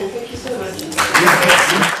 And that's all. Thank you so much.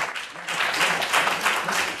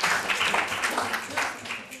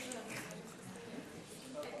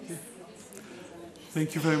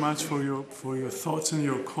 Thank you very much for your thoughts and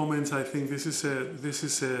your comments. I think this is a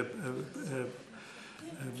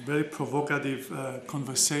very provocative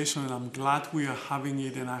conversation, and I'm glad we are having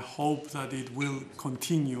it, and I hope that it will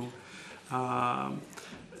continue. I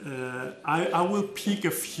will pick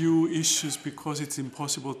a few issues because it's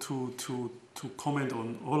impossible to comment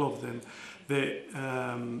on all of them.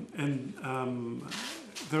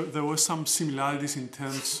 There were some similarities in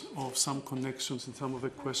terms of some connections in some of the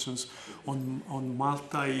questions on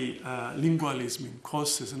multilingualism in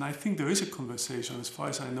courses, and I think there is a conversation, as far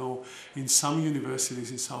as I know, in some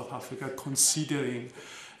universities in South Africa considering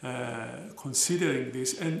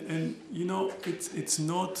this, and you know, it's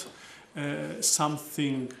not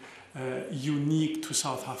something unique to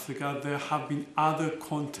South Africa. There have been other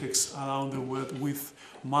contexts around the world with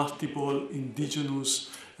multiple indigenous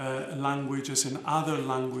languages and other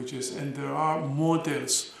languages, and there are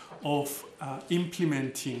models of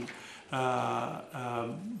implementing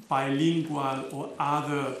bilingual or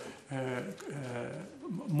other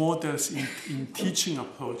models in teaching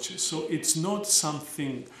approaches. So it's not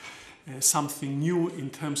something new in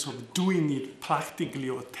terms of doing it practically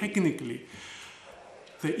or technically.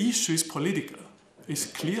 The issue is political. It's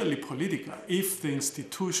clearly political. If the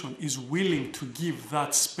institution is willing to give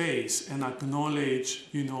that space and acknowledge,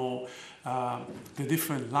 you know, the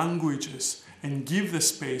different languages and give the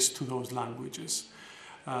space to those languages.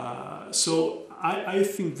 So I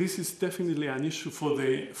think this is definitely an issue for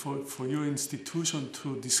your institution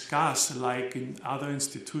to discuss, like in other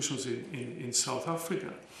institutions in South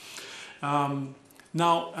Africa.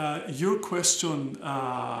 Now, your question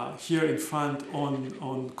here in front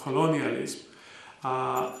on colonialism.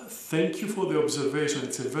 Thank you for the observation.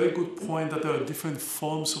 It's a very good point that there are different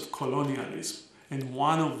forms of colonialism, and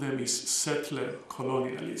one of them is settler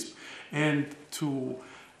colonialism. And to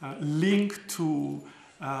link to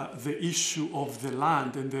the issue of the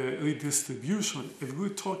land and the redistribution, if we're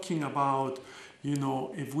talking about,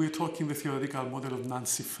 if we're talking the theoretical model of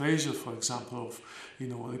Nancy Fraser, for example, of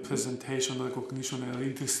representation, recognition, and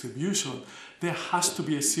redistribution, there has to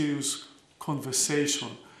be a serious conversation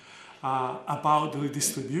about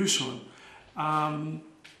redistribution,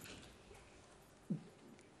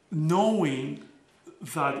 knowing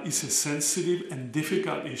that it's a sensitive and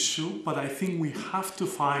difficult issue, but I think you have to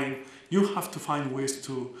find ways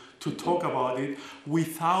to talk about it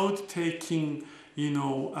without taking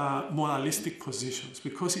moralistic positions,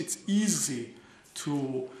 because it's easy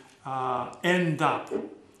to end up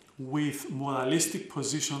with moralistic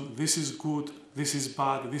position. This is good, this is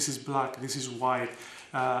bad, this is black, this is white.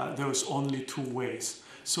 There's only two ways.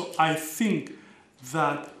 So I think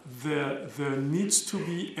that there needs to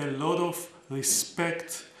be a lot of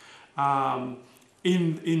respect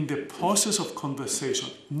in the process of conversation,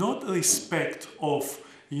 not respect of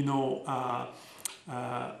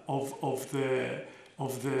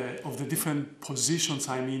the different positions.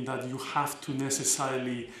 I mean that you have to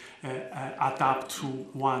necessarily adapt to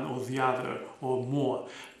one or the other or more,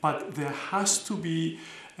 but there has to be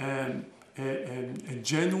a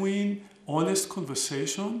genuine, honest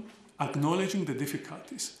conversation, acknowledging the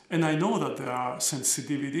difficulties. And I know that there are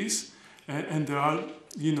sensitivities and there are,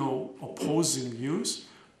 opposing views,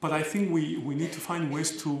 but I think we need to find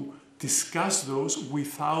ways to discuss those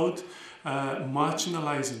without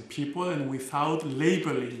marginalizing people and without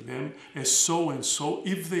labeling them as so and so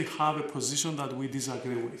if they have a position that we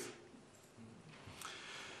disagree with.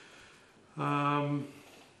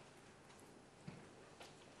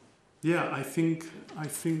 Yeah, I think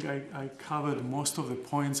I covered most of the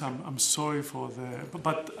points. I'm sorry for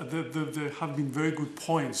but there have been very good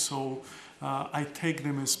points. So I take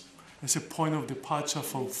them as a point of departure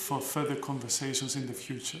for further conversations in the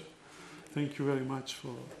future. Thank you very much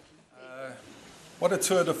for. What a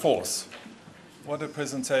tour de force! What a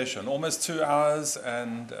presentation! Almost 2 hours,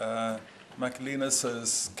 and Michalinos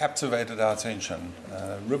has captivated our attention,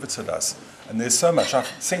 riveted us. And there's so much. I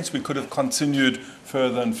think we could have continued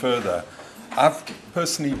further and further. I've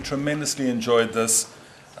personally tremendously enjoyed this.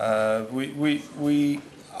 I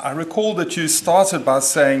recall that you started by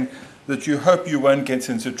saying that you hope you won't get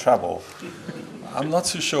into trouble. I'm not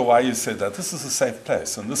so sure why you said that. This is a safe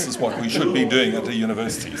place, and this is what we should be doing at a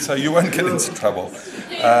university, so you won't get into trouble.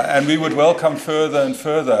 And we would welcome further and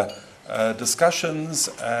further discussions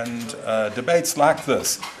and debates like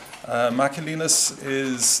this. Michalinos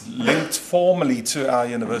is linked formally to our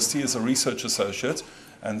university as a research associate,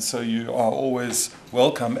 and so you are always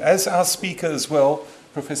welcome. As our speaker as well,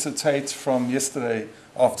 Professor Tate from yesterday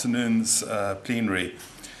afternoon's plenary.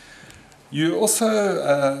 You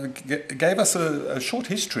also gave us a short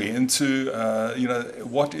history into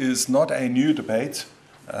what is not a new debate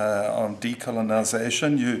on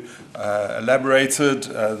decolonization. You elaborated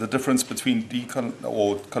the difference between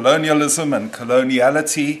colonialism and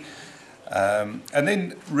coloniality, and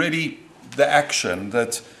then really the action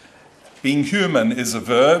that being human is a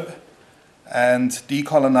verb and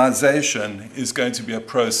decolonization is going to be a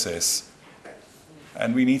process.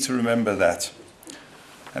 And we need to remember that.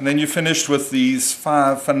 And then you finished with these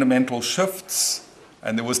 5 fundamental shifts,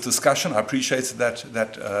 and there was discussion. I appreciated that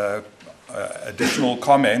additional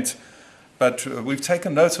comment, but we've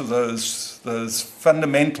taken note of those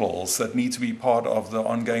fundamentals that need to be part of the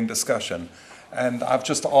ongoing discussion. And I've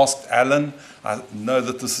just asked Alan, I know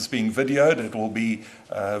that this is being videoed, it will be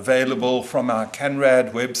available from our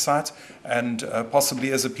CANRAD website, and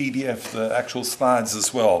possibly as a PDF, the actual slides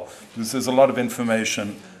as well, because there's a lot of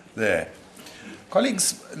information there.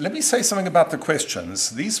 Colleagues, let me say something about the questions.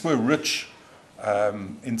 These were rich,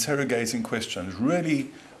 interrogating questions.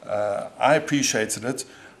 Really, I appreciated it.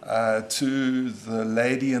 To the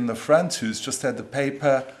lady in the front who's just had the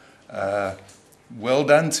paper, well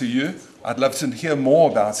done to you. I'd love to hear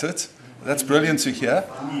more about it. That's brilliant to hear.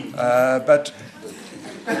 But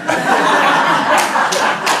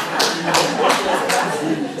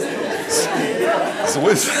it's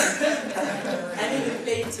always...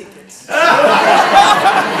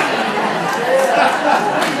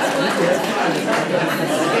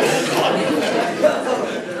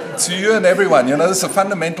 To you and everyone, this is a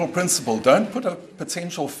fundamental principle. Don't put a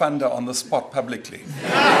potential funder on the spot publicly.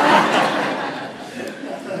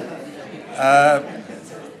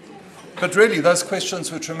 But really, those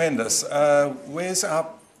questions were tremendous. Where's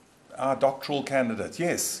our doctoral candidate?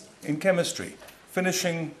 Yes, in chemistry,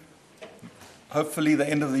 finishing hopefully the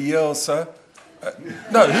end of the year or so.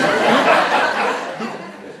 No.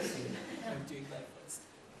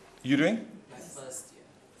 You doing?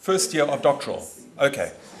 First year of doctoral.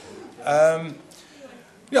 Okay.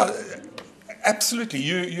 Yeah. Absolutely.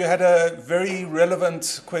 You had a very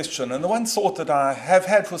relevant question, and the one thought that I have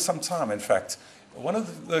had for some time, in fact. One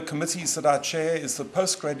of the committees that I chair is the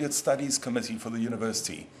Postgraduate Studies Committee for the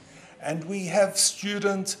university. And we have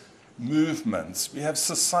student movements, we have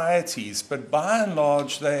societies, but by and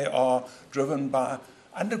large they are driven by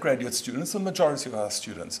undergraduate students, the majority of our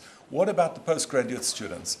students. What about the postgraduate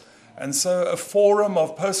students? And so a forum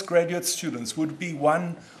of postgraduate students would be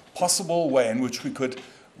one possible way in which we could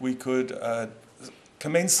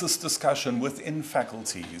commence this discussion within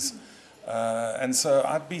faculties. And so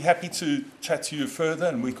I'd be happy to chat to you further,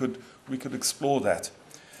 and we could explore that.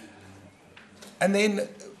 And then,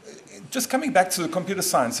 just coming back to the computer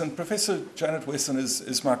science, and Professor Janet Weston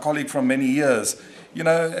is my colleague from many years. You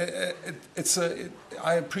know,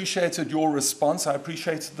 I appreciated your response. I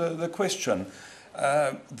appreciated the question.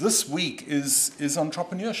 This week is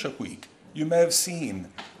Entrepreneurship Week. You may have seen.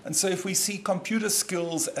 And so if we see computer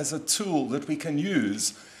skills as a tool that we can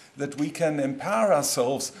use, that we can empower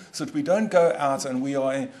ourselves so that we don't go out and we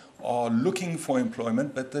are looking for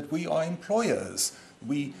employment, but that we are employers.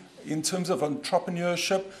 In terms of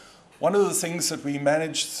entrepreneurship, one of the things that we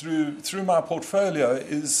manage through my portfolio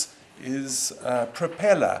is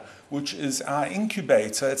Propeller, which is our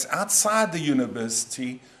incubator. It's outside the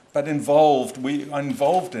university, but we are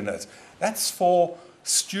involved in it. That's for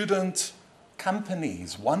student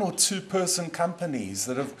companies, 1 or 2 person companies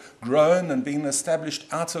that have grown and been established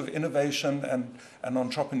out of innovation and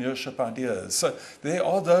entrepreneurship ideas. So there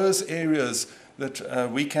are those areas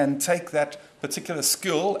that we can take that particular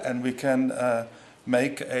skill and we can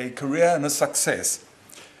make a career and a success,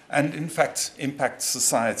 and in fact impact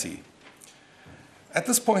society. At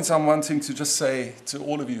this point, I'm wanting to just say to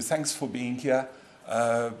all of you, thanks for being here.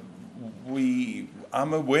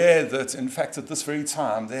 I'm aware that, in fact, at this very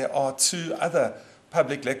time, there are 2 other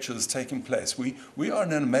public lectures taking place. We are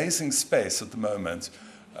in an amazing space at the moment,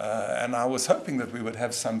 and I was hoping that we would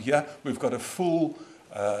have some here. We've got a full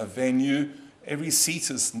venue. Every seat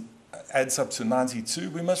adds up to 92.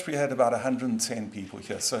 We must be had about 110 people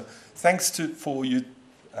here. So thanks for you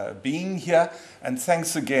being here, and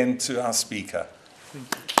thanks again to our speaker.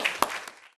 Thank you.